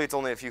luckily, it's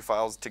only a few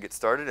files to get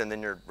started, and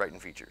then you're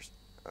writing features.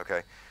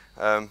 Okay.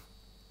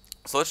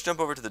 So let's jump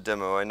over to the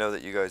demo. I know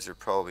that you guys are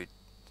probably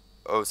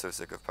so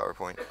sick of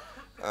PowerPoint.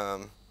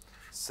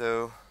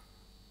 So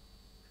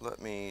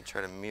let me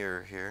try to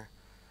mirror here.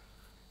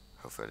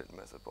 Hopefully I didn't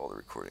mess up all the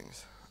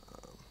recordings.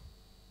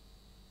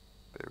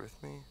 Bear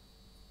with me.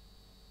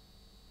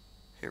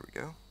 Here we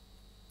go.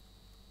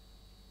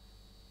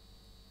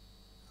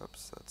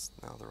 Oops, that's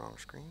now the wrong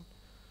screen.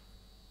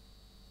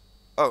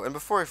 Oh, and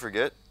before I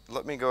forget,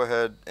 let me go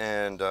ahead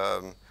and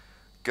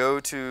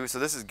go to, so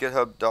this is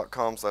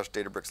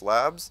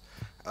github.com/databrickslabs,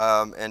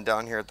 and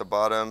down here at the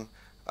bottom,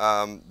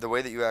 the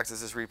way that you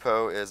access this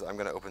repo is I'm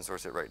going to open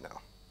source it right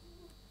now.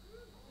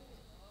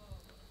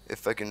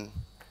 If I can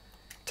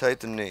type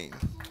the name,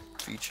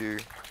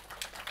 feature.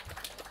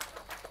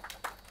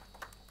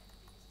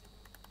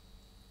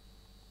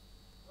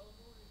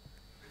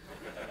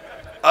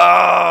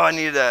 Oh, I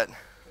needed that.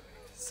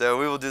 So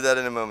we will do that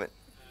in a moment.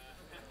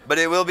 But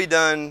it will be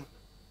done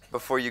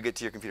before you get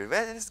to your computer.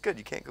 Man, it's good.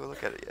 You can't go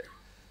look at it yet.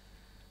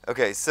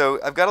 Okay, so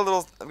I've got a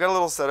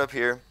little setup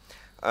here.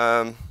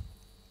 So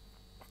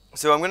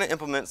I'm going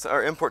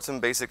to import some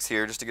basics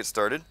here just to get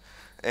started,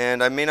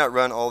 and I may not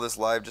run all this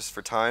live just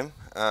for time,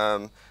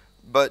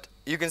 but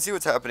you can see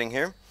what's happening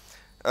here.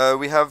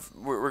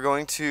 We're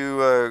going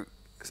to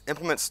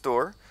implement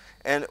store,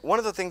 and one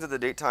of the things that the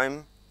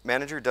datetime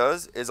manager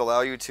does is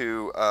allow you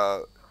to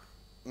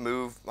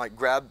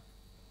grab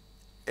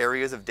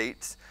areas of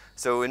dates.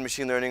 So in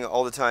machine learning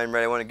all the time,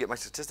 right, I want to get my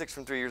statistics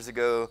from 3 years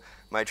ago,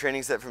 my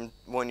training set from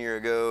 1 year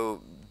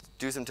ago,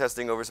 do some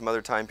testing over some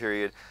other time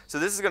period. So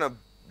this is going to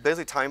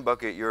basically time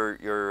bucket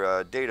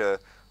your data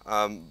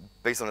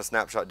based on a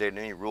snapshot date and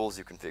any rules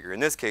you configure. In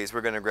this case,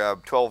 we're going to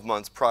grab 12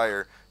 months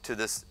prior to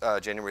this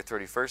January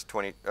 31st,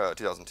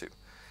 2002.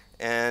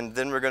 And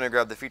then we're going to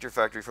grab the feature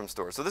factory from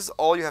store. So this is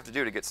all you have to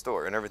do to get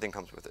store, and everything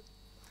comes with it.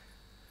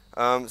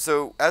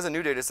 So as a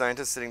new data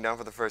scientist sitting down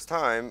for the first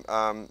time,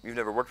 you've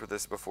never worked with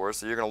this before,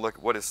 so you're going to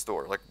look, what is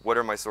store? Like, what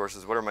are my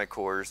sources? What are my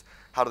cores?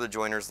 How do the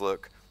joiners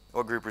look?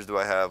 What groupers do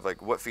I have?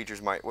 Like, what feature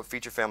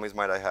families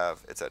might I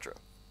have, etc.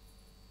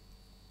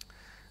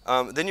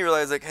 Then you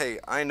realize, like, hey,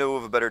 I know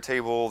of a better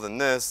table than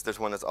this. There's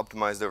one that's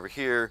optimized over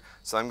here,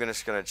 so I'm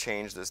just going to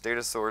change this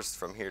data source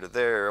from here to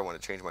there. I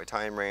want to change my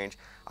time range.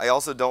 I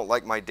also don't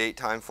like my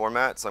date-time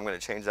format, so I'm going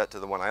to change that to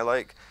the one I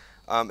like.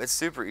 It's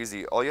super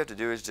easy. All you have to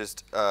do is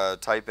just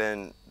type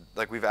in,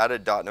 like, we've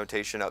added dot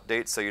notation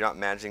updates, so you're not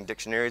managing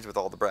dictionaries with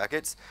all the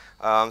brackets.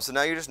 So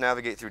now you just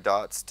navigate through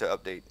dots to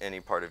update any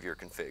part of your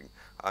config.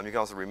 You can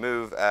also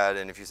remove, add,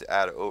 and if you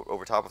add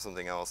over top of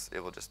something else,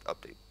 it will just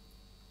update.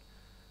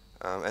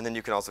 And then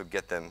you can also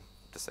get them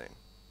the same.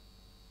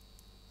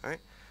 All right.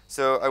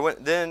 So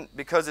then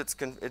because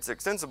it's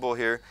extensible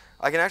here,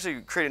 I can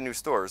actually create a new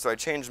store. So I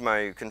changed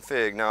my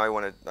config. Now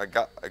I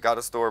got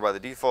a store by the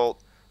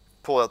default.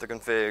 Pull out the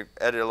config,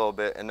 edit a little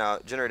bit, and now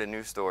generate a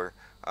new store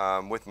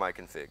with my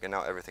config. And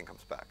now everything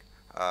comes back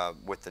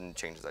with the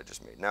changes I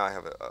just made. Now I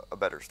have a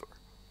better store.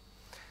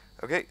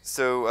 Okay,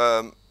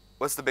 so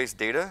what's the base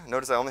data?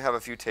 Notice I only have a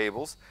few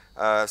tables.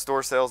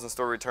 Store sales and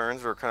store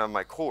returns are kind of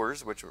my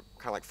cores, which are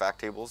kind of like fact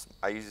tables.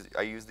 I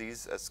use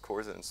these as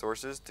cores and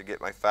sources to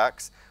get my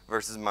facts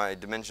versus my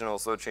dimensional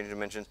slow change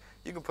dimensions.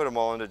 You can put them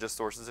all into just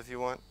sources if you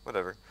want,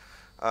 whatever.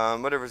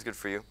 Whatever is good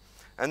for you.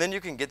 And then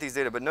you can get these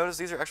data, but notice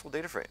these are actual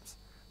data frames.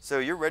 So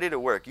you're ready to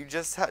work. You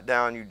just sat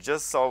down, you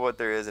just saw what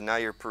there is, and now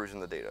you're perusing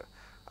the data,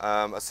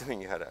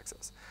 assuming you had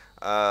access.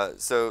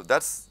 So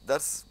that's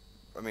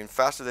I mean,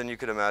 faster than you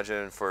could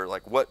imagine for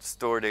like what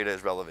store data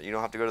is relevant. You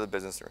don't have to go to the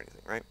business or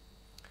anything, right?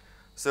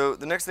 So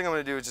the next thing I'm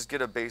going to do is just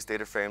get a base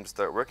data frame to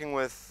start working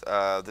with.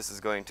 This is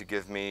going to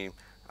give me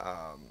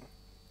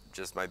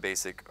just my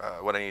basic,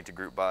 what I need to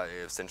group by,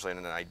 essentially, and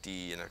an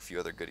ID and a few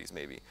other goodies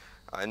maybe.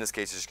 In this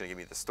case, it's just going to give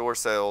me the store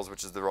sales,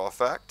 which is the raw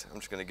fact. I'm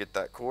just going to get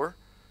that core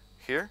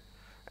here.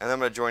 And then I'm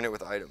going to join it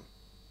with item,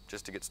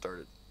 just to get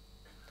started.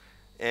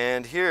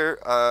 And here,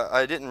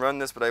 I didn't run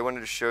this, but I wanted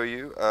to show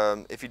you,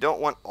 if you don't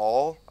want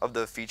all of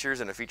the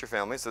features in a feature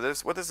family, so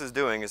what this is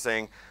doing is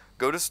saying,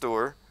 go to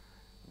store,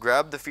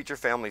 grab the feature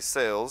family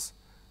sales,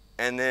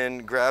 and then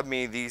grab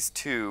me these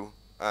two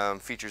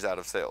features out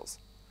of sales.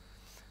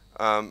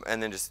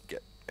 And then just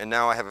get. And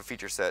now I have a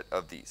feature set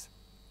of these.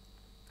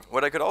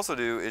 What I could also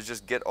do is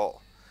just get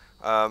all.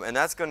 And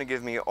that's going to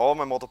give me all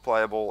my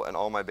multipliable and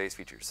all my base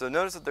features. So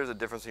notice that there's a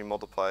difference between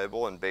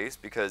multipliable and base,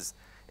 because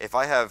if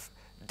I have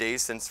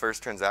days since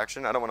first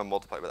transaction, I don't want to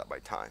multiply that by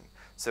time.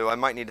 So I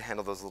might need to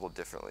handle those a little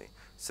differently.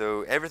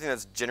 So everything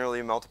that's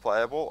generally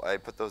multipliable, I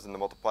put those in the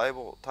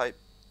multipliable type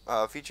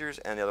features,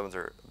 and the other ones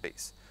are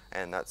base.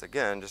 And that's,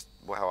 again, just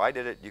how I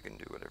did it. You can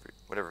do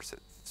whatever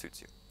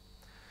suits you.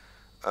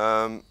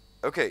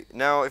 Okay,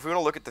 now if we want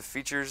to look at the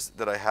features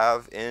that I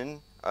have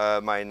in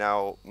my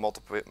now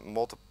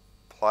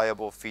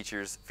multipliable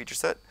features feature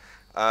set,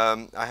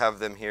 I have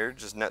them here,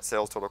 just net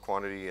sales, total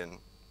quantity, and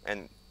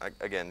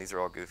again, these are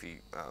all goofy,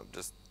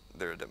 just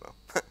they're a demo.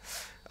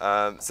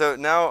 So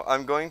now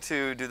I'm going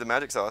to do the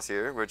magic sauce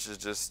here, which is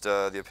just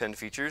the append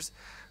features.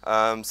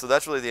 So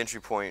that's really the entry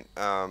point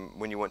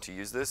when you want to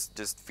use this,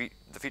 just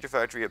the feature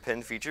factory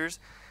append features.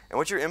 And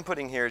what you're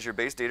inputting here is your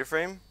base data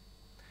frame,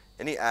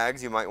 any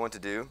ags you might want to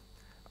do,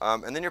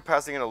 and then you're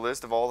passing in a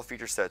list of all the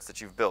feature sets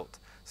that you've built.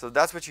 So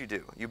that's what you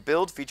do. You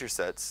build feature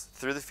sets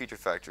through the feature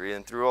factory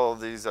and through all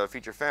of these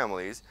feature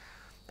families,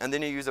 and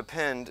then you use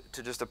append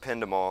to just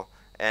append them all.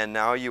 And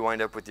now you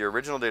wind up with your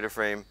original data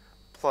frame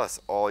plus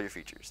all your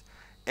features.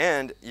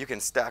 And you can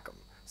stack them.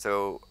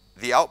 So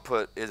the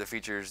output is a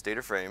features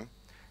data frame,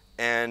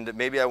 and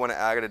maybe I want to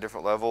add at a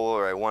different level,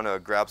 or I want to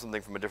grab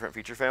something from a different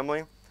feature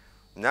family.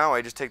 Now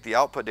I just take the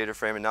output data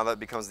frame, and now that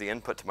becomes the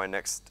input to my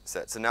next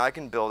set. So now I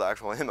can build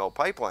actual ML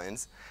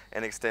pipelines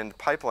and extend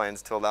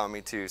pipelines to allow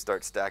me to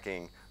start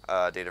stacking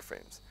data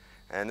frames.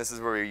 And this is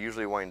where you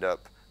usually wind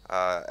up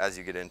as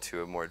you get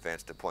into a more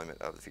advanced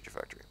deployment of the feature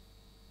factory.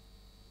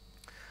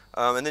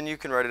 And then you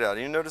can write it out.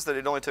 And you notice that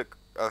it only took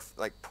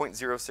like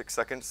 0.06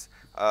 seconds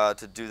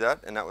to do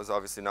that, and that was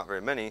obviously not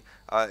very many.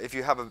 If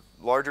you have a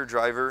larger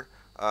driver,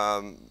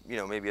 you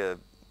know, maybe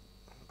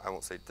I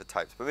won't say the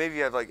types, but maybe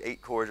you have like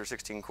 8 cores or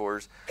 16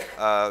 cores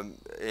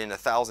in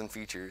 1,000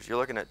 features, you're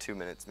looking at 2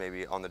 minutes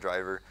maybe on the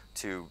driver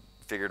to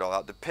figure it all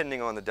out,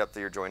 depending on the depth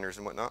of your joiners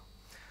and whatnot.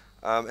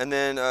 And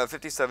then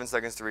 57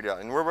 seconds to read it out.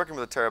 And we're working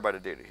with a terabyte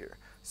of data here.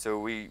 So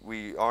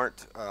we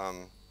aren't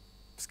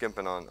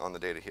skimping on the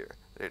data here,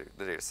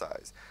 the data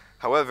size.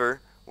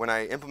 However, when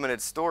I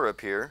implemented store up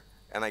here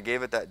and I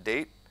gave it that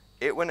date,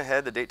 it went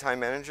ahead, the date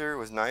time manager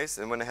was nice,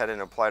 and went ahead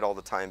and applied all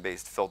the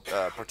time-based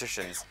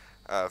partitions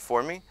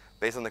for me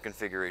based on the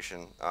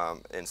configuration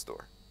in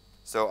store.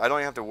 So I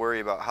don't have to worry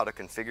about how to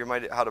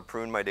configure how to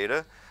prune my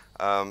data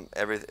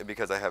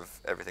because I have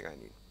everything I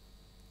need.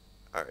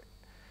 All right.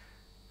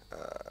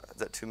 Is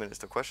that 2 minutes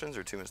to questions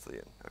or 2 minutes to the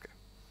end? Okay.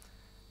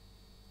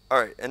 All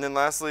right, and then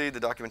lastly,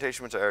 the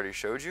documentation, which I already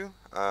showed you.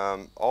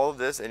 All of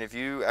this, and if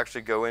you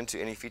actually go into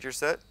any feature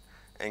set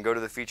and go to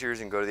the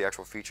features and go to the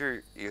actual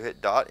feature, you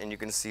hit dot and you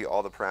can see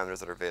all the parameters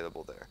that are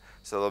available there.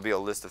 So there'll be a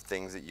list of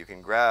things that you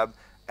can grab,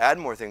 add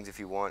more things if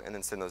you want, and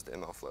then send those to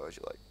MLflow as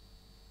you like.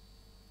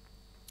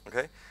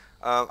 Okay,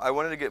 I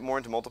wanted to get more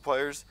into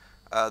multipliers.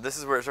 This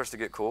is where it starts to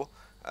get cool,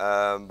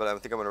 but I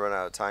think I'm going to run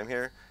out of time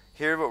here.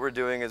 Here what we're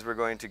doing is we're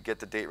going to get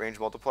the date range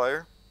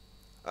multiplier.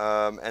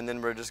 And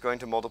then we're just going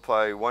to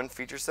multiply one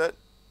feature set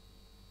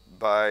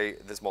by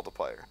this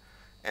multiplier.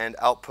 And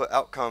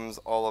out comes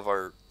all of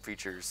our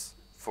features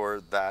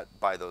for that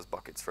by those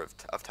buckets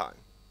of time.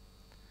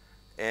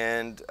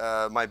 And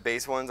my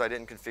base ones I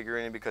didn't configure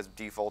any because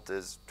default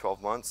is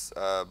 12 months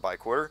by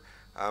quarter.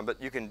 But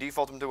you can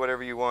default them to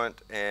whatever you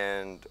want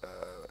and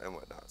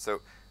whatnot. So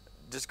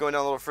just going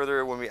down a little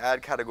further, when we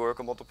add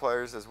categorical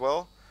multipliers as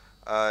well,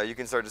 you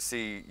can start to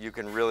see you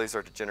can really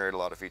start to generate a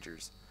lot of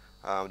features.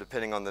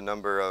 Depending on the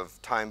number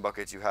of time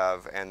buckets you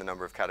have and the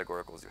number of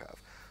categoricals you have.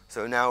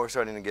 So now we're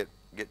starting to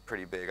get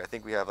pretty big. I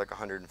think we have like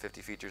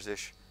 150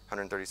 features-ish,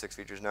 136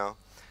 features now.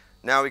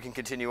 Now we can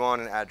continue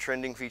on and add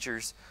trending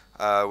features.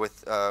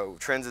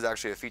 Trends is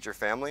actually a feature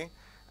family,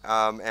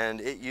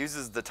 and it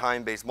uses the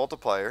time-based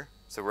multiplier.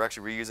 So we're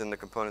actually reusing the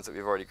components that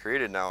we've already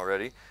created now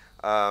already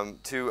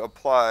to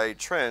apply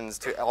trends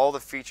to all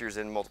the features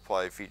in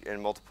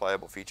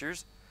multipliable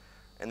features.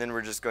 And then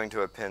we're just going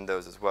to append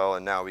those as well,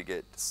 and now we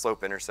get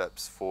slope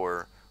intercepts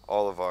for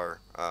all of our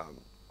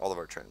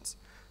trends.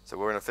 So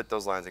we're going to fit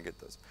those lines and get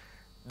those.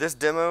 This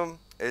demo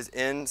is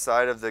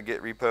inside of the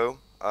Git repo.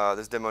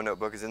 This demo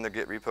notebook is in the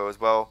Git repo as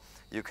well.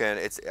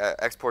 It's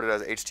exported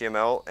as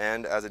HTML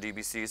and as a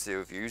DBC. So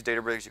if you use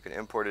Databricks, you can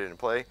import it and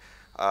play.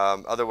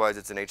 Otherwise,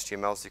 it's in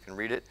HTML, so you can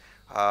read it.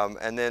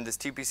 And then this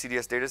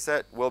TP-CDS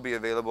dataset will be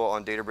available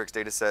on Databricks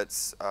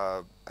datasets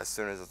as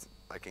soon as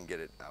I can get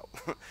it out.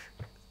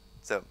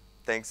 So.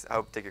 Thanks. I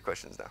hope to take your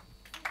questions now.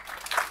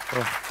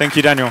 Well, thank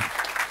you, Daniel.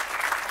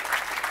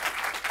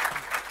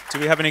 Do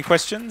we have any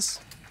questions?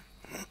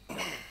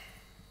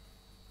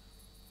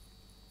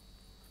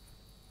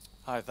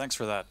 Hi, thanks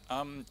for that.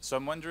 So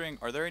I'm wondering,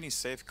 are there any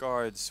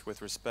safeguards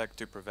with respect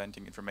to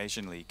preventing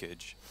information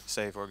leakage?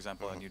 Say, for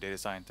example, a new data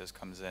scientist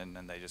comes in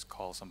and they just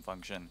call some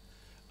function,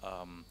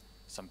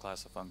 some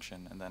class of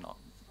function, and then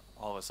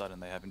all of a sudden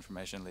they have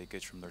information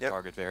leakage from their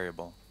target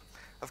variable.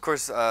 Of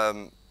course,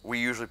 we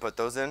usually put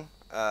those in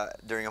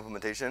during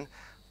implementation,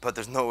 but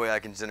there's no way I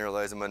can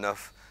generalize them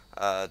enough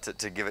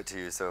to give it to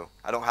you. So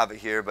I don't have it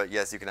here, but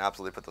yes, you can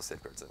absolutely put those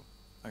safeguards in.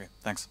 Okay,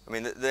 thanks. I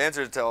mean, the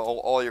answer to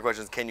all your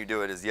questions, can you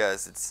do it, is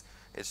yes.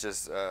 It's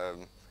just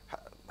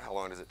how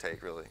long does it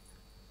take, really?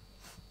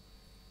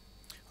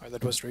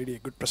 That was really a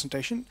good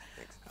presentation.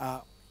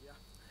 Thanks.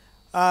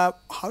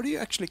 How do you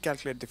actually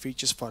calculate the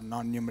features for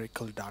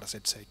non-numerical data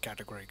sets, say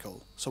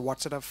categorical? So what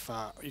sort of,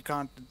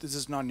 this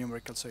is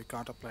non-numerical, so you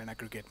can't apply an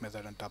aggregate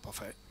method on top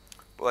of it.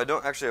 Well, I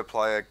don't actually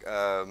apply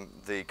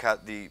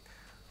the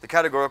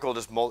categorical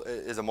just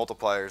is a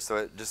multiplier, so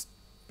it just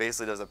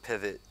basically does a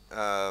pivot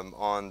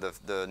on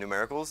the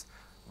numericals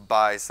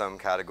by some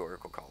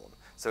categorical column.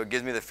 So it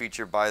gives me the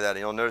feature by that, and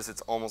you'll notice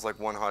it's almost like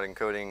one-hot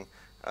encoding,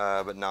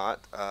 but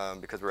not,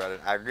 because we're at an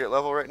aggregate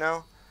level right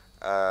now.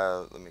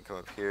 Let me come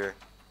up here.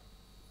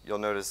 You'll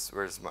notice,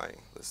 where's my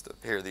list of,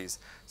 here, these.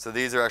 So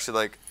these are actually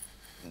like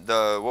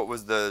what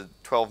was the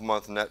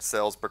 12-month net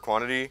sales per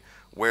quantity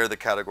where the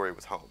category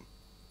was home.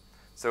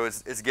 So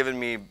it's given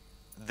me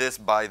this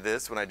by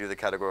this when I do the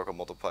categorical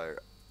multiplier.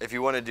 If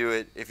you want to do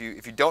it, if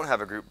you don't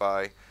have a group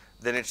by,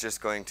 then it's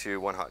just going to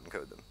one-hot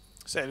encode them.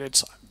 So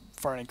it's,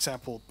 for an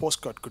example,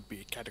 postcode could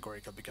be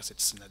categorical because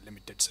it's in a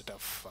limited set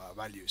of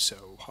values.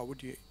 So how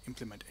would you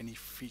implement any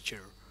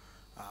feature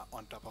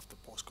on top of the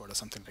postcode or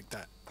something like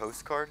that?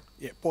 Postcard?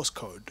 Yeah,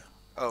 postcode.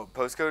 Oh,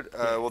 postcode?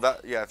 Yeah. Well,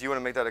 if you want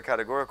to make that a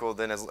categorical,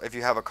 then if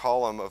you have a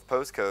column of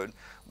postcode,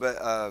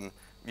 but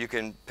you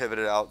can pivot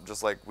it out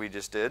just like we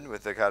just did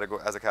with the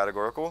as a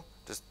categorical.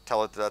 Just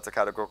tell it that's a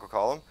categorical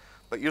column.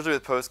 But usually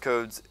with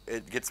postcodes,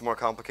 it gets more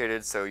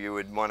complicated. So you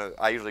would want to.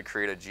 I usually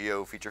create a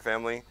geo feature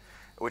family,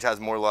 which has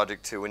more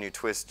logic to when you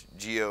twist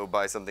geo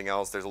by something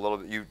else. There's a little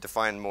bit. You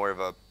define more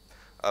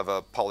of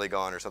a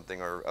polygon or something,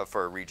 or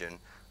for a region.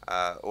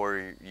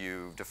 Or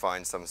you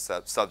define some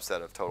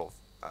subset of total.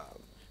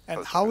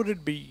 And how would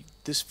it be,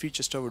 this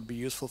feature store would be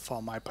useful for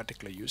my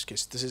particular use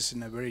case? This is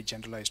in a very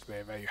generalized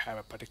way where you have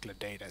a particular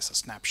data as a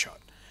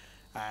snapshot.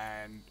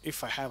 And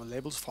if I have a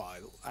labels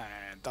file,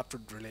 and that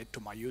would relate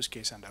to my use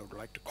case, and I would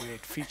like to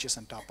create features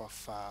on top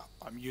of,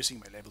 I'm using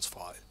my labels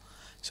file.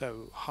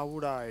 So how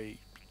would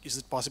is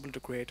it possible to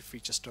create a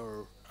feature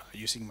store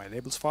using my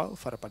labels file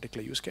for a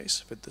particular use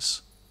case with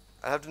this?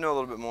 I have to know a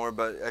little bit more,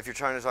 but if you're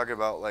trying to talk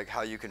about like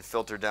how you can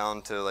filter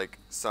down to like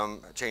some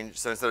change,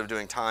 so instead of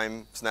doing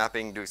time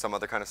snapping, do some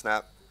other kind of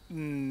snap?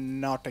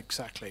 Not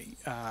exactly.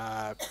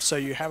 So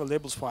you have a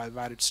labels file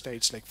where it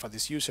states like for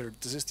this user,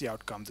 this is the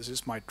outcome, this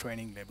is my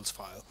training labels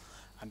file.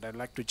 And I'd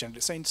like to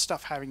generate, so instead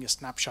of having a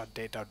snapshot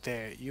date out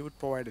there, you would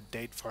provide a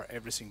date for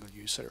every single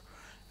user.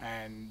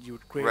 and you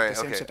would create Right. the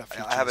same Okay. set of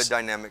features. I have a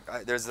dynamic.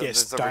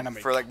 Yes,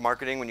 dynamic. For like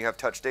marketing when you have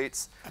touch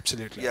dates.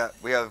 Absolutely. Yeah,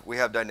 we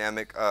have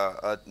dynamic.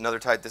 Another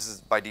type. This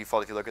is by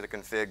default. If you look at the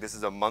config, this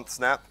is a month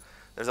snap.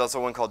 There's also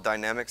one called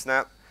dynamic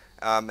snap,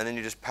 and then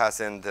you just pass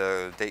in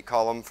the date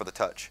column for the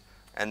touch,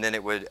 and then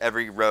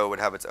every row would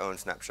have its own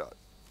snapshot.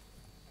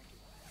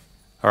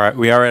 All right,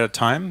 we are out of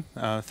time.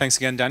 Thanks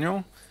again,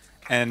 Daniel.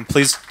 And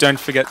please don't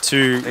forget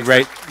to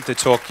rate the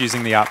talk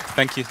using the app.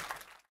 Thank you.